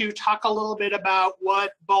to talk a little bit about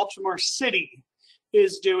what Baltimore City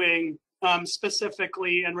is doing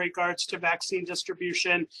specifically in regards to vaccine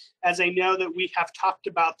distribution, as I know that we have talked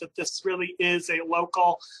about that this really is a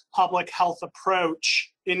local public health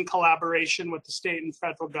approach in collaboration with the state and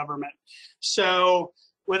federal government. So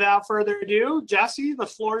without further ado, Jesse, the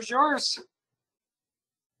floor is yours.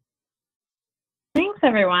 Thanks,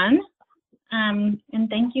 everyone. And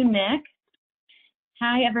thank you, Nick.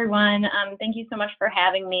 Hi, everyone. Thank you so much for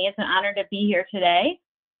having me. It's an honor to be here today.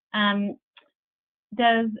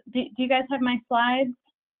 Do you guys have my slides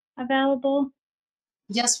available?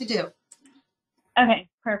 Yes, we do. Okay,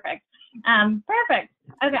 perfect. Perfect.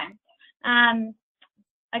 Okay.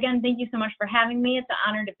 Again, thank you so much for having me. It's an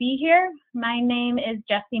honor to be here. My name is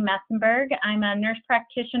Jesse Mesenburg. I'm a nurse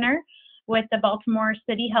practitioner with the Baltimore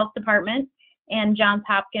City Health Department and Johns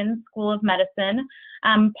Hopkins School of Medicine.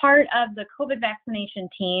 I'm part of the COVID vaccination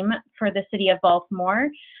team for the city of Baltimore,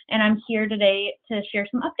 and I'm here today to share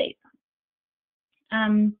some updates.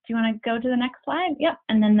 Do you want to go to the next slide? Yep,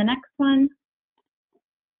 and then the next one.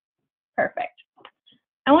 Perfect.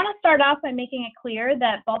 I want to start off by making it clear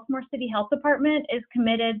that Baltimore City Health Department is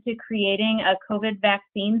committed to creating a COVID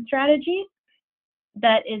vaccine strategy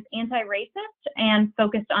that is anti-racist and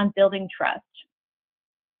focused on building trust.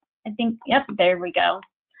 I think, yep, there we go.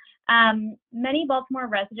 Many Baltimore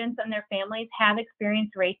residents and their families have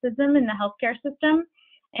experienced racism in the healthcare system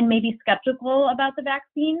and may be skeptical about the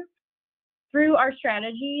vaccine. Through our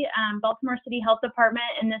strategy, Baltimore City Health Department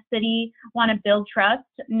and the city want to build trust,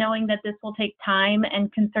 knowing that this will take time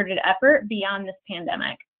and concerted effort beyond this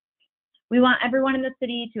pandemic. We want everyone in the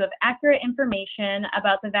city to have accurate information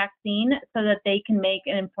about the vaccine so that they can make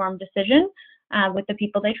an informed decision with the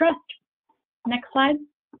people they trust. Next slide.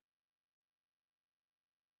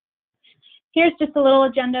 Here's just a little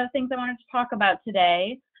agenda of things I wanted to talk about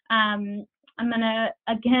today. I'm going to,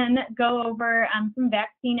 again, go over some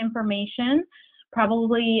vaccine information,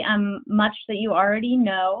 probably much that you already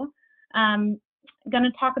know. I'm going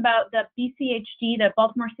to talk about the BCHD, the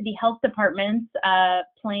Baltimore City Health Department's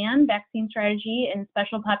plan, vaccine strategy in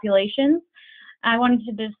special populations. I wanted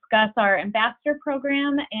to discuss our ambassador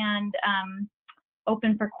program and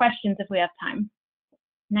open for questions if we have time.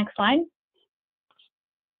 Next slide.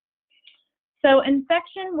 So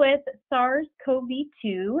infection with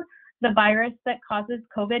SARS-CoV-2, the virus that causes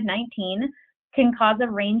COVID-19, can cause a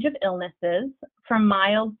range of illnesses, from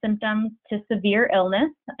mild symptoms to severe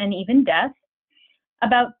illness and even death.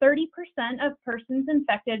 About 30% of persons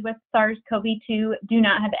infected with SARS-CoV-2 do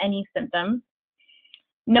not have any symptoms.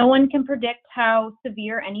 No one can predict how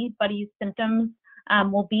severe anybody's symptoms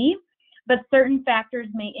will be, but certain factors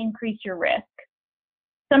may increase your risk.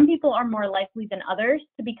 Some people are more likely than others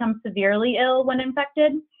to become severely ill when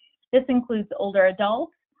infected. This includes older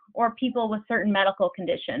adults or people with certain medical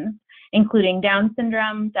conditions, including Down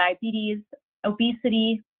syndrome, diabetes,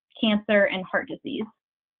 obesity, cancer, and heart disease.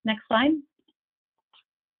 Next slide.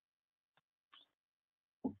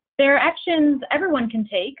 There are actions everyone can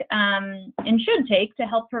take and should take to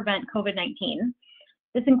help prevent COVID-19.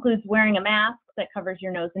 This includes wearing a mask that covers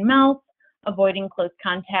your nose and mouth, avoiding close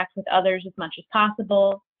contact with others as much as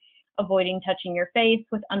possible, avoiding touching your face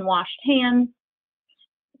with unwashed hands,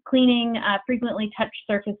 cleaning frequently touched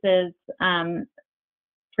surfaces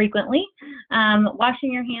frequently,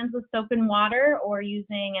 washing your hands with soap and water or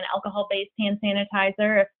using an alcohol-based hand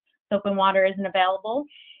sanitizer if soap and water isn't available.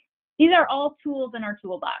 These are all tools in our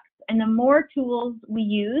toolbox, and the more tools we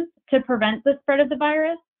use to prevent the spread of the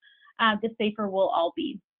virus, the safer we'll all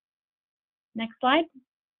be. Next slide.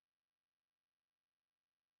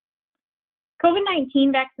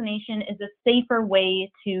 COVID-19 vaccination is a safer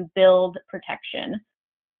way to build protection.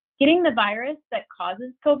 Getting the virus that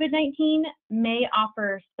causes COVID-19 may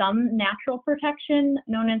offer some natural protection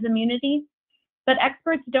known as immunity, but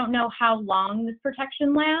experts don't know how long this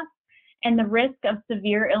protection lasts, and the risk of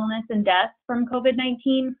severe illness and death from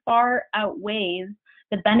COVID-19 far outweighs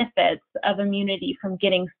the benefits of immunity from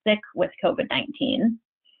getting sick with COVID-19.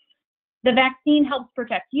 The vaccine helps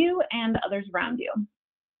protect you and others around you.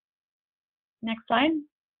 Next slide.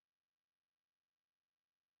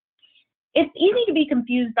 It's easy to be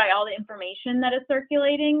confused by all the information that is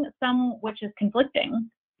circulating, some which is conflicting.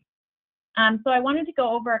 So I wanted to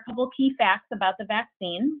go over a couple key facts about the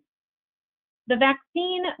vaccine. The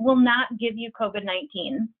vaccine will not give you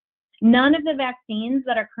COVID-19. None of the vaccines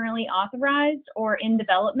that are currently authorized or in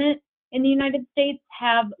development in the United States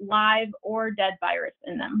have live or dead virus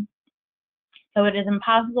in them. So it is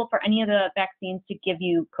impossible for any of the vaccines to give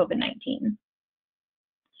you COVID-19.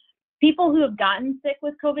 People who have gotten sick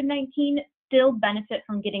with COVID-19 still benefit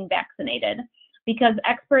from getting vaccinated because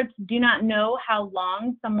experts do not know how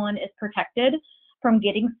long someone is protected from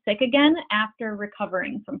getting sick again after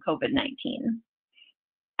recovering from COVID-19.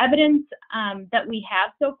 Evidence that we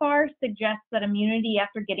have so far suggests that immunity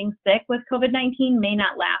after getting sick with COVID-19 may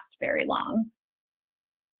not last very long.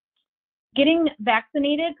 Getting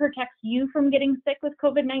vaccinated protects you from getting sick with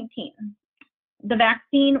COVID-19. The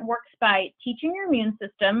vaccine works by teaching your immune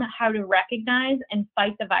system how to recognize and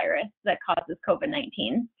fight the virus that causes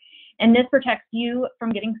COVID-19, and this protects you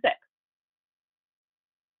from getting sick.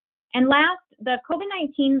 And last, the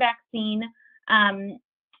COVID-19 vaccine,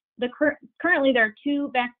 currently there are two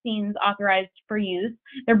vaccines authorized for use.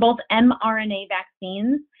 They're both mRNA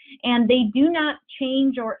vaccines, and they do not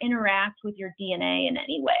change or interact with your DNA in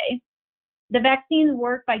any way. The vaccines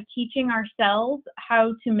work by teaching our cells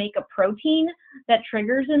how to make a protein that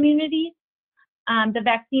triggers immunity. The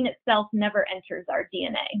vaccine itself never enters our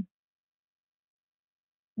DNA.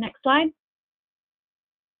 Next slide.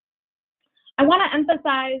 I want to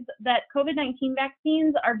emphasize that COVID-19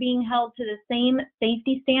 vaccines are being held to the same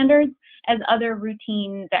safety standards as other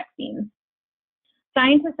routine vaccines.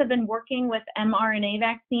 Scientists have been working with mRNA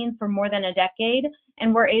vaccines for more than a decade,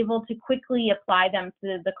 and were able to quickly apply them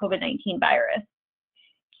to the COVID-19 virus.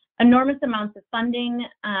 Enormous amounts of funding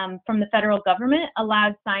from the federal government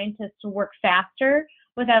allowed scientists to work faster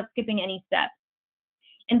without skipping any steps.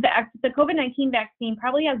 In fact, the COVID-19 vaccine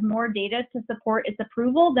probably has more data to support its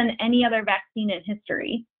approval than any other vaccine in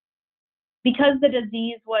history. Because the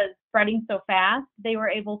disease was spreading so fast, they were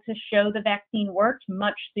able to show the vaccine worked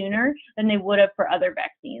much sooner than they would have for other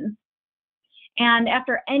vaccines. And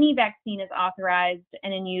after any vaccine is authorized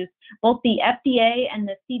and in use, both the FDA and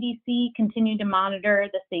the CDC continue to monitor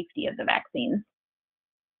the safety of the vaccines.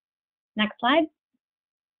 Next slide.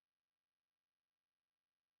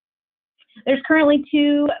 There's currently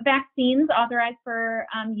two vaccines authorized for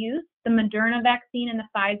use, the Moderna vaccine and the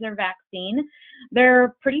Pfizer vaccine.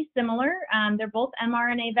 They're pretty similar. They're both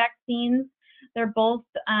mRNA vaccines. They're both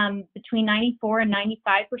between 94 and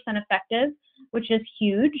 95% effective, which is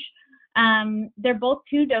huge. They're both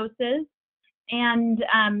 2 doses, and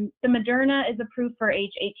the Moderna is approved for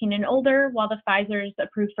age 18 and older, while the Pfizer is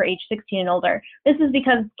approved for age 16 and older. This is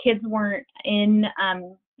because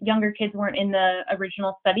younger kids weren't in the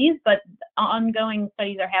original studies, but ongoing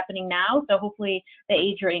studies are happening now, so hopefully the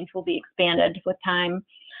age range will be expanded with time.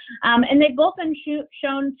 And they've both been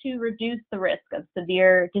shown to reduce the risk of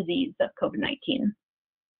severe disease of COVID-19.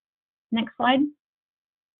 Next slide.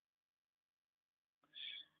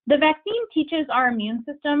 The vaccine teaches our immune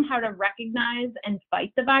system how to recognize and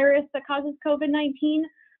fight the virus that causes COVID-19.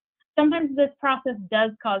 Sometimes this process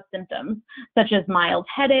does cause symptoms, such as mild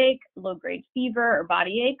headache, low-grade fever, or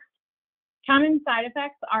body aches. Common side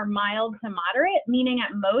effects are mild to moderate, meaning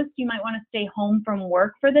at most you might want to stay home from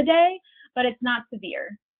work for the day, but it's not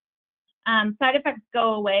severe. Side effects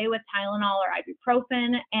go away with Tylenol or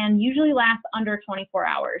ibuprofen and usually last under 24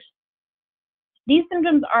 hours. These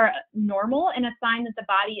symptoms are normal and a sign that the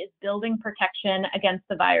body is building protection against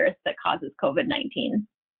the virus that causes COVID-19.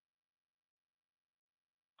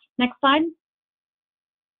 Next slide.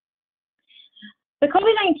 The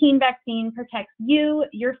COVID-19 vaccine protects you,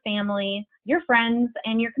 your family, your friends,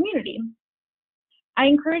 and your community. I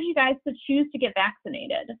encourage you guys to choose to get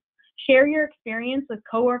vaccinated. Share your experience with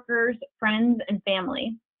coworkers, friends, and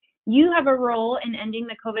family. You have a role in ending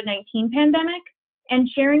the COVID-19 pandemic, and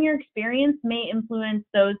sharing your experience may influence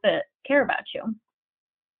those that care about you.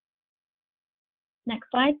 Next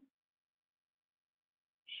slide.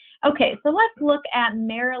 Okay, so let's look at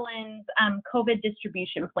Maryland's COVID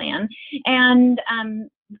distribution plan. And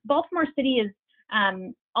Baltimore City is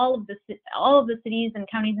all of the cities and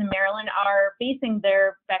counties in Maryland are basing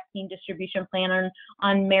their vaccine distribution plan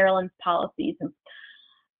on Maryland's policies.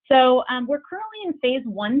 So we're currently in phase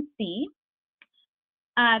 1C.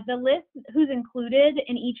 The list who's included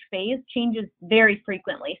in each phase changes very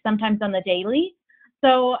frequently, sometimes on the daily.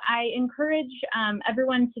 So I encourage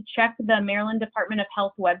everyone to check the Maryland Department of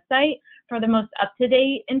Health website for the most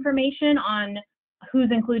up-to-date information on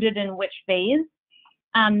who's included in which phase.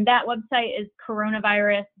 That website is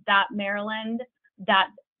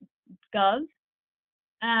coronavirus.maryland.gov.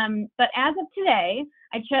 But as of today,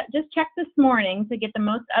 I just checked this morning to get the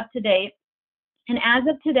most up-to-date. And as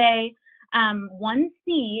of today,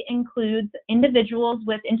 1C includes individuals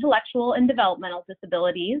with intellectual and developmental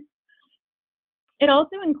disabilities. It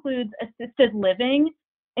also includes assisted living,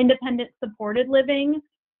 independent supported living,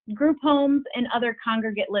 group homes, and other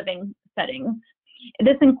congregate living settings.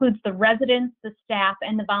 This includes the residents, the staff,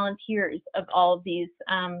 and the volunteers of all of these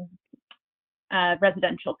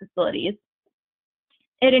residential facilities.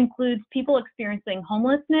 It includes people experiencing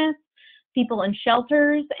homelessness, people in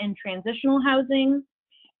shelters and transitional housing.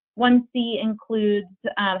 1C includes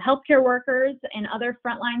healthcare workers and other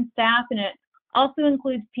frontline staff, and it also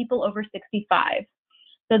includes people over 65.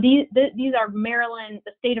 So these are Maryland,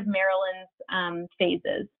 the state of Maryland's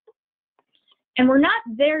phases. And we're not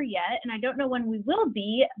there yet, and I don't know when we will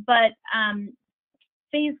be, but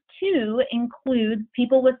phase 2 includes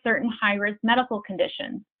people with certain high-risk medical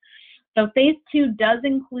conditions. So phase 2 does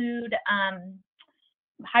include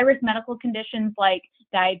high-risk medical conditions like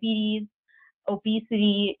diabetes,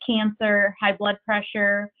 obesity, cancer, high blood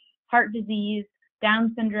pressure, heart disease,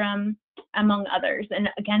 Down syndrome, among others. And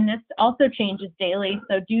again, this also changes daily,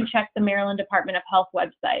 so do check the Maryland Department of Health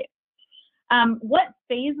website. What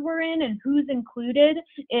phase we're in and who's included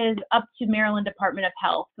is up to Maryland Department of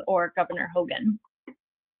Health or Governor Hogan.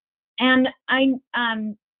 And I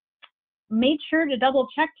made sure to double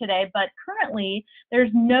check today, but currently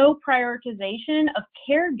there's no prioritization of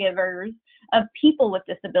caregivers of people with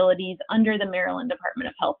disabilities under the Maryland Department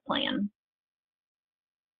of Health plan.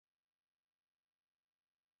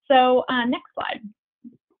 So next slide.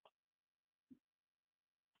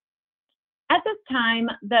 At this time,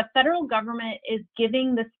 the federal government is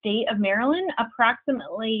giving the state of Maryland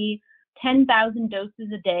approximately 10,000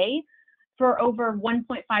 doses a day for over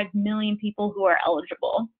 1.5 million people who are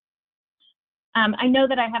eligible. I know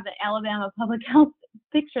that I have the Alabama Public Health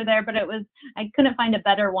picture there, but I couldn't find a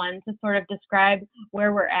better one to sort of describe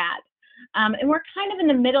where we're at. And we're kind of in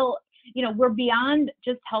the middle, you know, we're beyond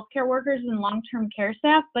just healthcare workers and long-term care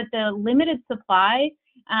staff, but the limited supply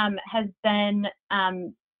has been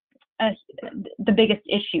the biggest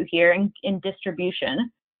issue here in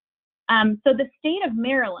distribution. So the state of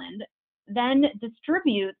Maryland then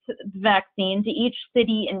distributes vaccine to each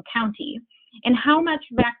city and county. And how much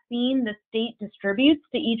vaccine the state distributes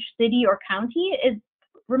to each city or county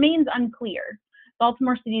remains unclear.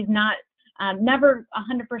 Baltimore City is not never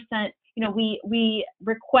 100%. You know, we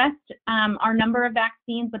request our number of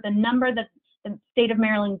vaccines, but the number that the state of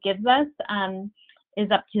Maryland gives us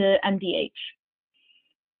is up to MDH.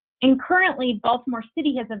 And currently, Baltimore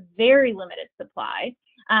City has a very limited supply,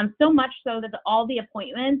 so much so that all the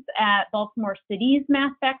appointments at Baltimore City's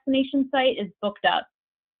mass vaccination site is booked up.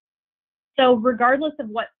 So regardless of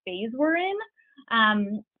what phase we're in,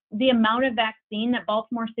 the amount of vaccine that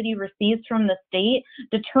Baltimore City receives from the state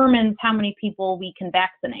determines how many people we can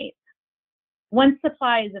vaccinate. Once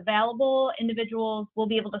supply is available, individuals will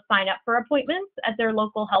be able to sign up for appointments at their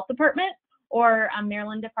local health department or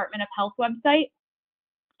Maryland Department of Health website.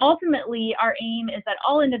 Ultimately, our aim is that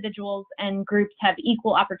all individuals and groups have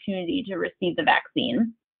equal opportunity to receive the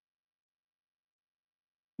vaccine.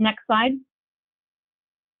 Next slide.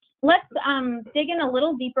 Let's dig in a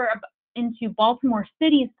little deeper into Baltimore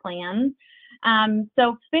City's plans.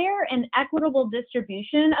 So fair and equitable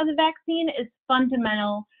distribution of the vaccine is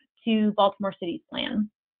fundamental to Baltimore City's plan.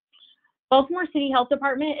 Baltimore City Health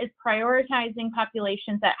Department is prioritizing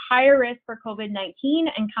populations at higher risk for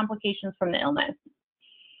COVID-19 and complications from the illness.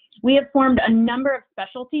 We have formed a number of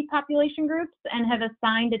specialty population groups and have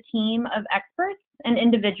assigned a team of experts and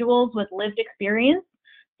individuals with lived experience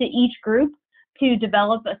to each group to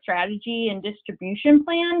develop a strategy and distribution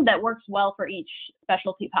plan that works well for each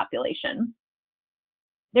specialty population.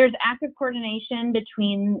 There's active coordination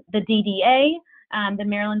between the DDA, the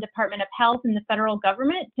Maryland Department of Health, and the federal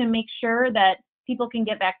government to make sure that people can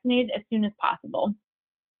get vaccinated as soon as possible.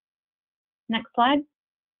 Next slide.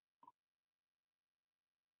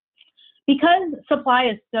 Because supply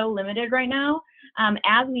is so limited right now,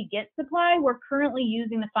 as we get supply, we're currently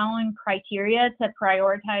using the following criteria to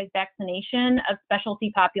prioritize vaccination of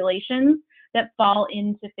specialty populations that fall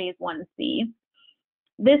into phase 1C.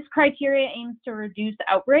 This criteria aims to reduce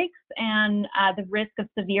outbreaks and the risk of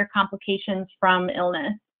severe complications from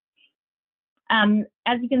illness.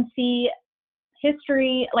 As you can see,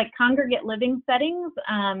 history, like congregate living settings,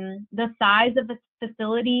 the size of the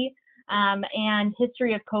facility, and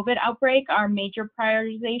history of COVID outbreak are major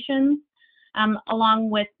prioritizations, along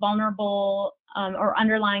with vulnerable or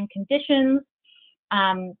underlying conditions,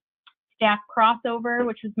 staff crossover,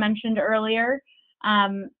 which was mentioned earlier,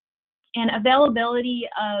 and availability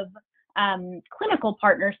of clinical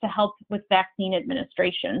partners to help with vaccine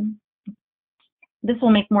administration. This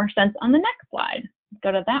will make more sense on the next slide.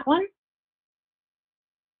 Go to that one.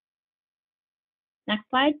 Next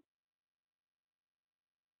slide.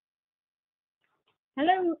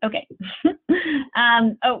 Hello. Okay.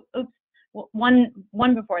 Oh, oops.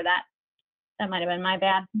 One before that. That might have been my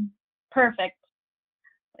bad. Perfect.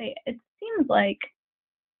 Wait, it seems like.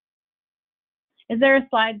 Is there a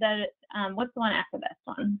slide that? What's the one after this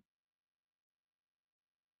one?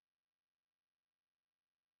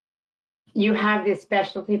 You have the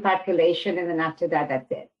specialty population, and then after that, that's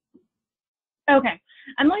it. Okay.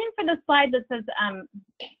 I'm looking for the slide that says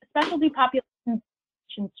specialty population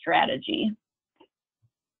strategy.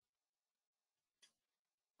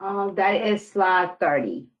 That is slide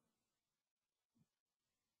 30.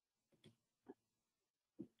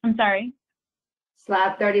 I'm sorry.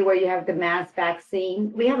 Slide 30, where you have the mass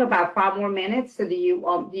vaccine. We have about 5 more minutes. So do you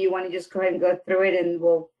want to just go ahead and go through it, and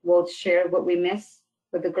we'll share what we missed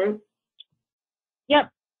with the group? Yep.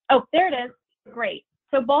 Oh, there it is. Great.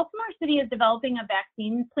 So Baltimore City is developing a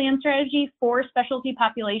vaccine plan strategy for specialty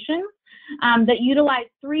populations that utilize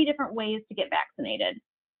 3 different ways to get vaccinated.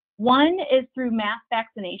 One is through mass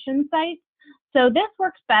vaccination sites. So this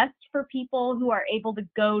works best for people who are able to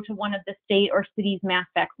go to one of the state or city's mass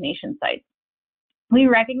vaccination sites. We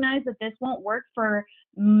recognize that this won't work for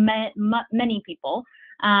many people.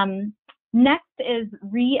 Next is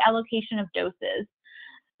reallocation of doses.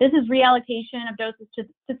 This is reallocation of doses to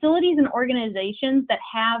facilities and organizations that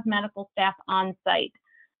have medical staff on site.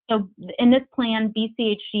 So in this plan,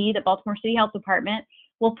 BCHD, the Baltimore City Health Department,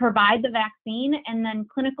 will provide the vaccine, and then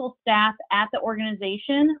clinical staff at the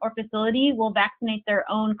organization or facility will vaccinate their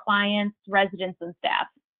own clients, residents, and staff.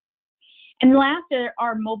 And last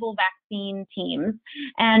are mobile vaccine teams.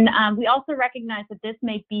 And we also recognize that this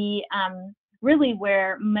may be really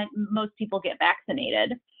where most people get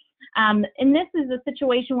vaccinated. And this is a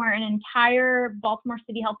situation where an entire Baltimore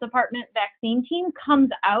City Health Department vaccine team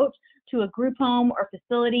comes out to a group home or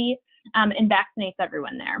facility and vaccinates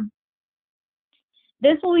everyone there.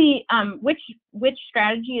 This will be, which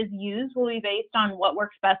strategy is used will be based on what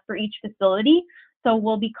works best for each facility. So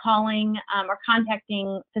we'll be calling or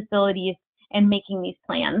contacting facilities and making these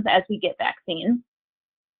plans as we get vaccines.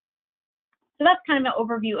 So that's kind of an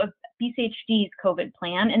overview of BCHD's COVID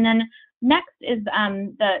plan. And then next is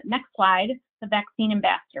the next slide, the Vaccine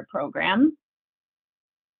Ambassador Program.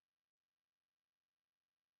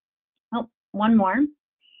 Oh, one more.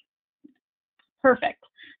 Perfect.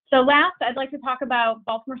 So last, I'd like to talk about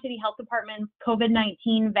Baltimore City Health Department's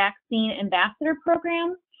COVID-19 Vaccine Ambassador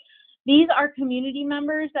Program. These are community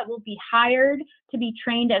members that will be hired to be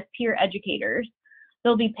trained as peer educators.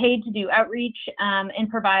 They'll be paid to do outreach and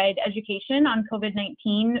provide education on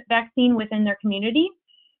COVID-19 vaccine within their community.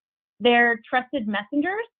 They're trusted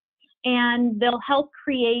messengers, and they'll help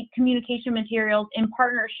create communication materials in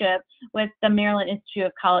partnership with the Maryland Institute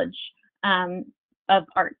of College of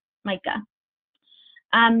Art, MICA.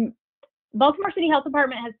 Baltimore City Health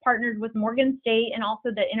Department has partnered with Morgan State and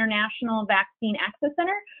also the International Vaccine Access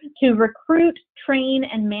Center to recruit, train,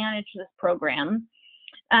 and manage this program.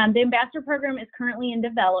 The Ambassador Program is currently in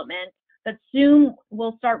development, but soon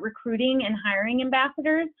we'll start recruiting and hiring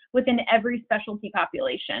ambassadors within every specialty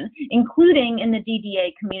population, including in the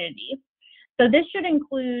DDA community. So this should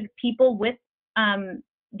include people with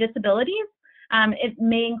disabilities. It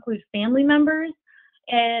may include family members.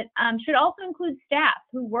 It should also include staff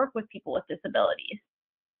who work with people with disabilities.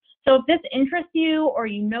 So if this interests you or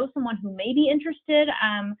you know someone who may be interested,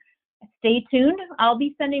 stay tuned. I'll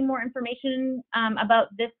be sending more information about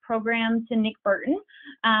this program to Nick Burton,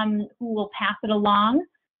 who will pass it along.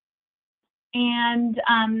 And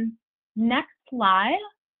next slide.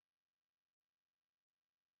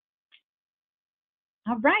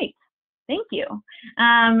 All right. Thank you.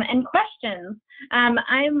 And questions.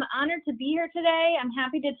 I'm honored to be here today. I'm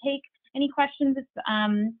happy to take any questions,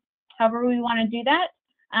 however we want to do that.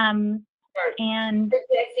 And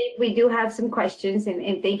we do have some questions,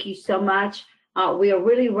 and thank you so much. We are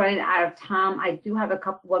really running out of time. I do have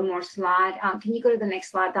one more slide. Can you go to the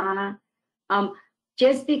next slide, Donna?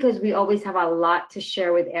 just because we always have a lot to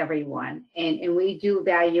share with everyone. And we do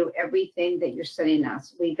value everything that you're sending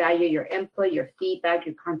us. We value your input, your feedback,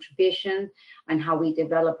 your contribution on how we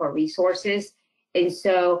develop our resources. And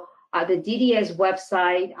so the DDS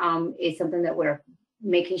website is something that we're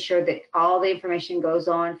making sure that all the information goes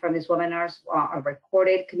on from these webinars, our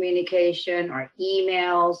recorded communication, our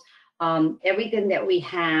emails, everything that we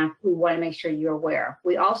have, we want to make sure you're aware.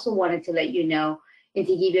 We also wanted to let you know and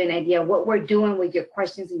to give you an idea of what we're doing with your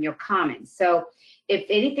questions and your comments. So if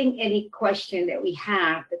anything, any question that we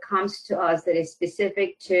have that comes to us that is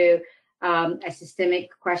specific to a systemic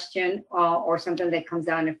question or something that comes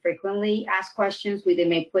down to frequently asked questions, we then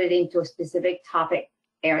may put it into a specific topic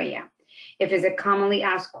area. If it's a commonly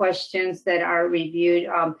asked questions that are reviewed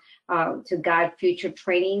to guide future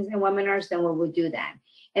trainings and webinars, then we will do that.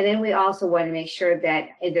 And then we also want to make sure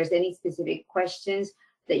that if there's any specific questions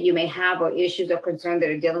that you may have or issues or concerns that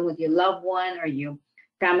are dealing with your loved one or your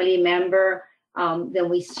family member, then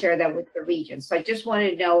we share that with the region. So I just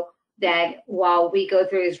wanted to know that while we go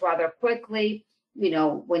through this rather quickly, you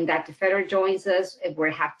know, when Dr. Feder joins us, if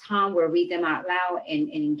we have time, we'll read them out loud and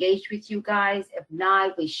engage with you guys. If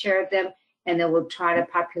not, we share them and then we'll try to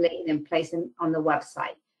populate and place them on the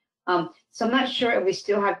website. So I'm not sure if we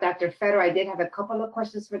still have Dr. Feder. I did have a couple of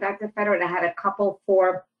questions for Dr. Feder and I had a couple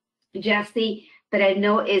for Jesse, but I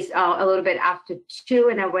know it's a little bit after 2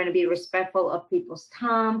 and I want to be respectful of people's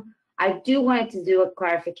time. I do want to do a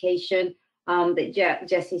clarification that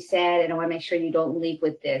Jesse said, and I want to make sure you don't leave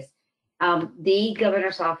with this. The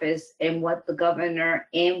governor's office and what the governor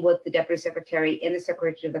and what the deputy secretary and the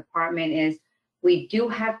secretary of the department is, we do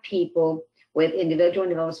have people with individual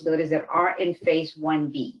and developmental disabilities that are in phase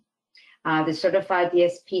 1B. The certified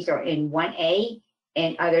DSPs are in 1A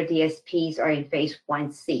and other DSPs are in phase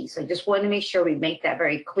 1C. So I just want to make sure we make that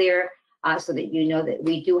very clear so that you know that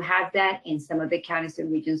we do have that, and some of the counties and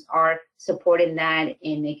regions are supporting that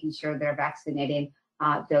and making sure they're vaccinating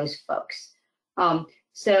those folks. Donna,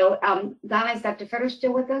 is Dr. Feder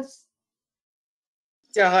still with us?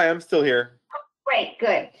 Yeah, hi, I'm still here. Great,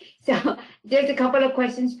 good. So there's a couple of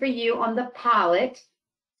questions for you on the pilot,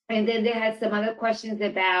 and then they had some other questions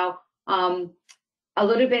about a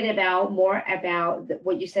little bit more about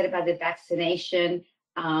what you said about the vaccination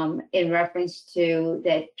in reference to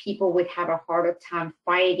that people would have a harder time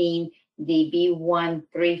fighting the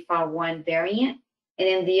B1351 variant. And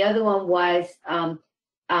then the other one was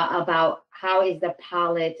about how is the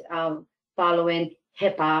pilot following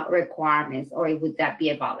HIPAA requirements, or would that be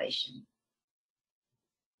a violation?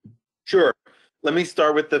 Sure. Let me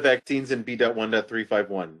start with the vaccines in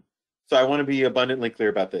B.1.351. So I want to be abundantly clear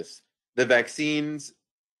about this. The vaccines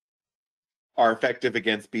are effective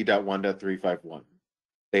against B.1.351.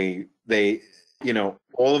 They, you know,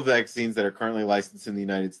 all of the vaccines that are currently licensed in the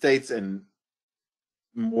United States and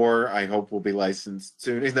more, I hope, will be licensed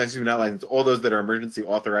soon. It's not licensed. All those that are emergency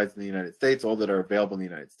authorized in the United States, all that are available in the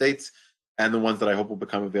United States, and the ones that I hope will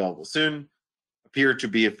become available soon, appear to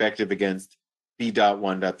be effective against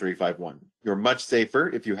B.1.351. You're much safer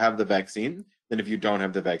if you have the vaccine than if you don't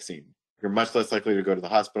have the vaccine. You're much less likely to go to the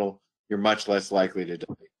hospital. You're much less likely to die.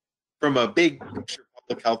 From a big picture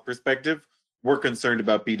public health perspective, we're concerned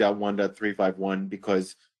about B.1.351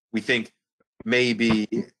 because we think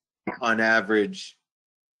maybe on average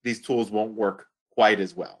these tools won't work quite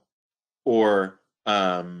as well, or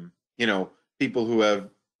you know, people who have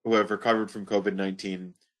recovered from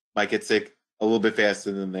COVID-19 might get sick a little bit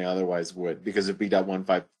faster than they otherwise would because of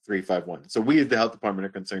B.1.351. So we as the health department are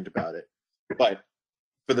concerned about it. But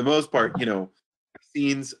for the most part, you know,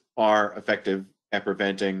 vaccines are effective at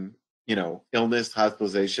preventing, you know, illness,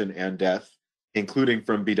 hospitalization, and death, including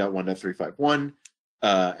from B.1.351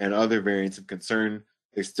 and other variants of concern.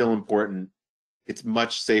 They're still important. It's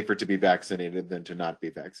much safer to be vaccinated than to not be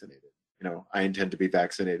vaccinated. You know, I intend to be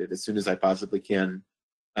vaccinated as soon as I possibly can.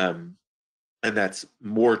 And that's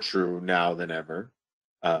more true now than ever.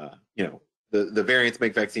 You know, the variants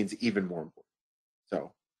make vaccines even more important.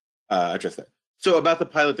 So address that. So about the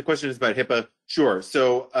pilot, the question is about HIPAA. Sure.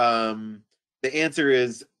 So the answer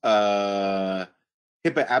is HIPAA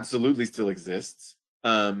absolutely still exists.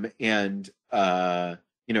 And,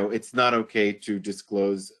 you know, it's not okay to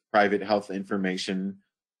disclose private health information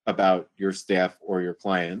about your staff or your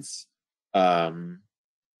clients. As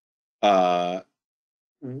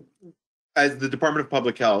the Department of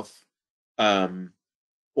Public Health,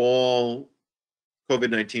 all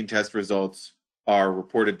COVID-19 test results are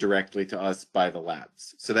reported directly to us by the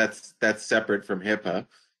labs. So that's separate from HIPAA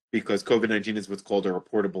because COVID-19 is what's called a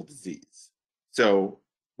reportable disease. So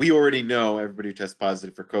we already know everybody who tests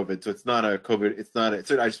positive for COVID. So it's not a COVID,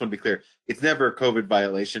 so I just want to be clear, it's never a COVID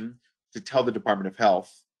violation to tell the Department of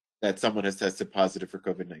Health that someone has tested positive for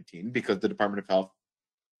COVID-19 because the Department of Health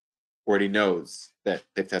already knows that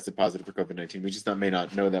they've tested positive for COVID-19. We just may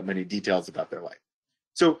not know that many details about their life.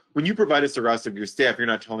 So when you provide us a roster of your staff, you're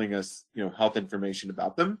not telling us, health information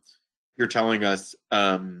about them. You're telling us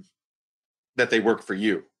that they work for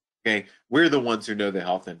you. Okay, we're the ones who know the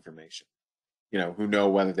health information. Who know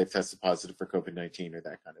whether they've tested positive for COVID-19 or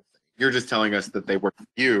that kind of thing. You're just telling us that they work for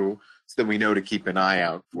you so that we know to keep an eye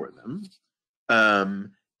out for them.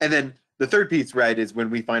 And then the third piece, right, is when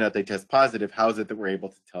we find out they test positive, how is it that we're able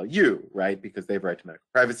to tell you, right? Because they have right to medical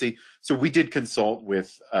privacy. So we did consult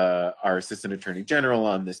with our Assistant Attorney General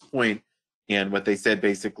on this point, and what they said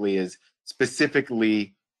basically is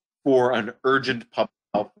specifically for an urgent public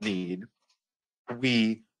health need,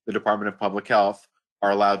 we, the Department of Public Health,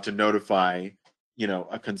 are allowed to notify,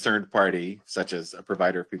 a concerned party, such as a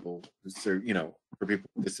provider of people who serve, for people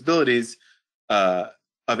with disabilities,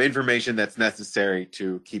 of information that's necessary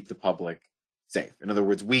to keep the public safe. In other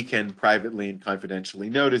words, we can privately and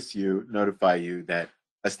confidentially notify you that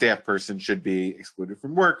a staff person should be excluded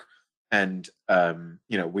from work, and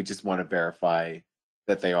we just want to verify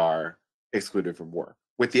that they are excluded from work,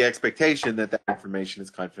 with the expectation that that information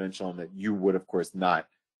is confidential and that you would, of course, not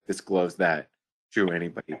disclose that to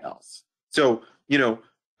anybody else. So, the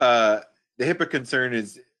HIPAA concern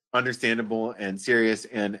is understandable and serious,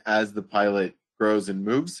 and as the pilot grows and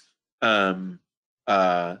moves, if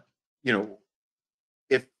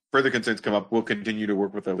further concerns come up, we'll continue to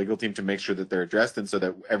work with our legal team to make sure that they're addressed, and so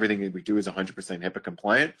that everything that we do is 100% HIPAA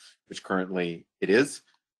compliant, which currently it is.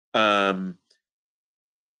 You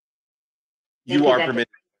are permitted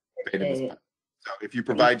to participate in this. So if you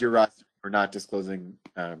provide your roster, we're not disclosing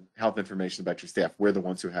health information about your staff. We're the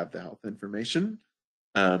ones who have the health information.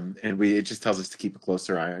 And it just tells us to keep a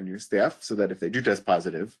closer eye on your staff so that if they do test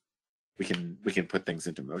positive, we can put things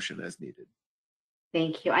into motion as needed.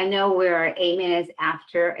 Thank you. I know we're 8 minutes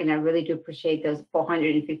after, and I really do appreciate those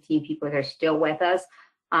 415 people that are still with us.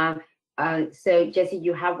 So Jesse,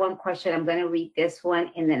 you have one question. I'm going to read this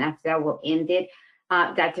one, and then after that, we'll end it.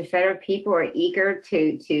 Dr. Fetter, people are eager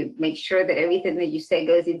to make sure that everything that you say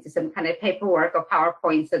goes into some kind of paperwork or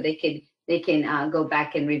PowerPoint so they can go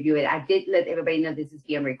back and review it. I did let everybody know this is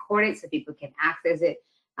being recorded so people can access it,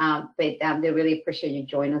 but they really appreciate you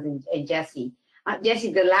joining us. And Jesse,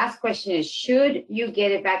 the last question is, should you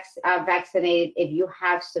get vaccinated if you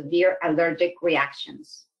have severe allergic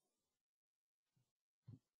reactions?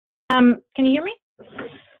 Can you hear me?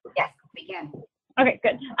 Yes, we can. Okay,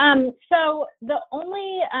 good. So the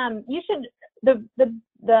only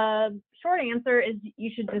the short answer is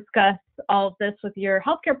you should discuss all of this with your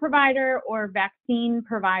healthcare provider or vaccine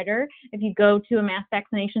provider. If you go to a mass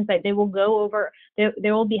vaccination site, they will go over.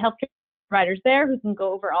 There will be healthcare providers there who can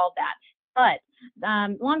go over all of that. But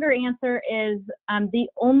longer answer is the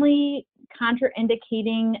only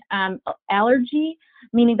contraindicating allergy,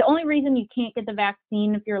 meaning the only reason you can't get the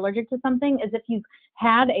vaccine if you're allergic to something is if you've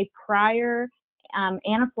had a prior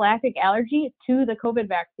anaphylactic allergy to the COVID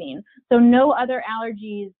vaccine. So no other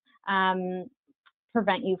allergies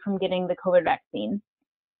prevent you from getting the COVID vaccine.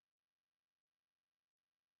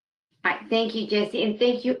 All right, thank you, Jesse, and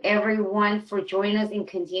thank you everyone for joining us and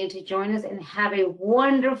continue to join us, and have a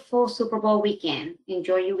wonderful Super Bowl weekend.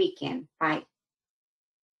 Enjoy your weekend. Bye.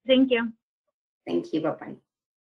 Thank you. Thank you. Bye-bye.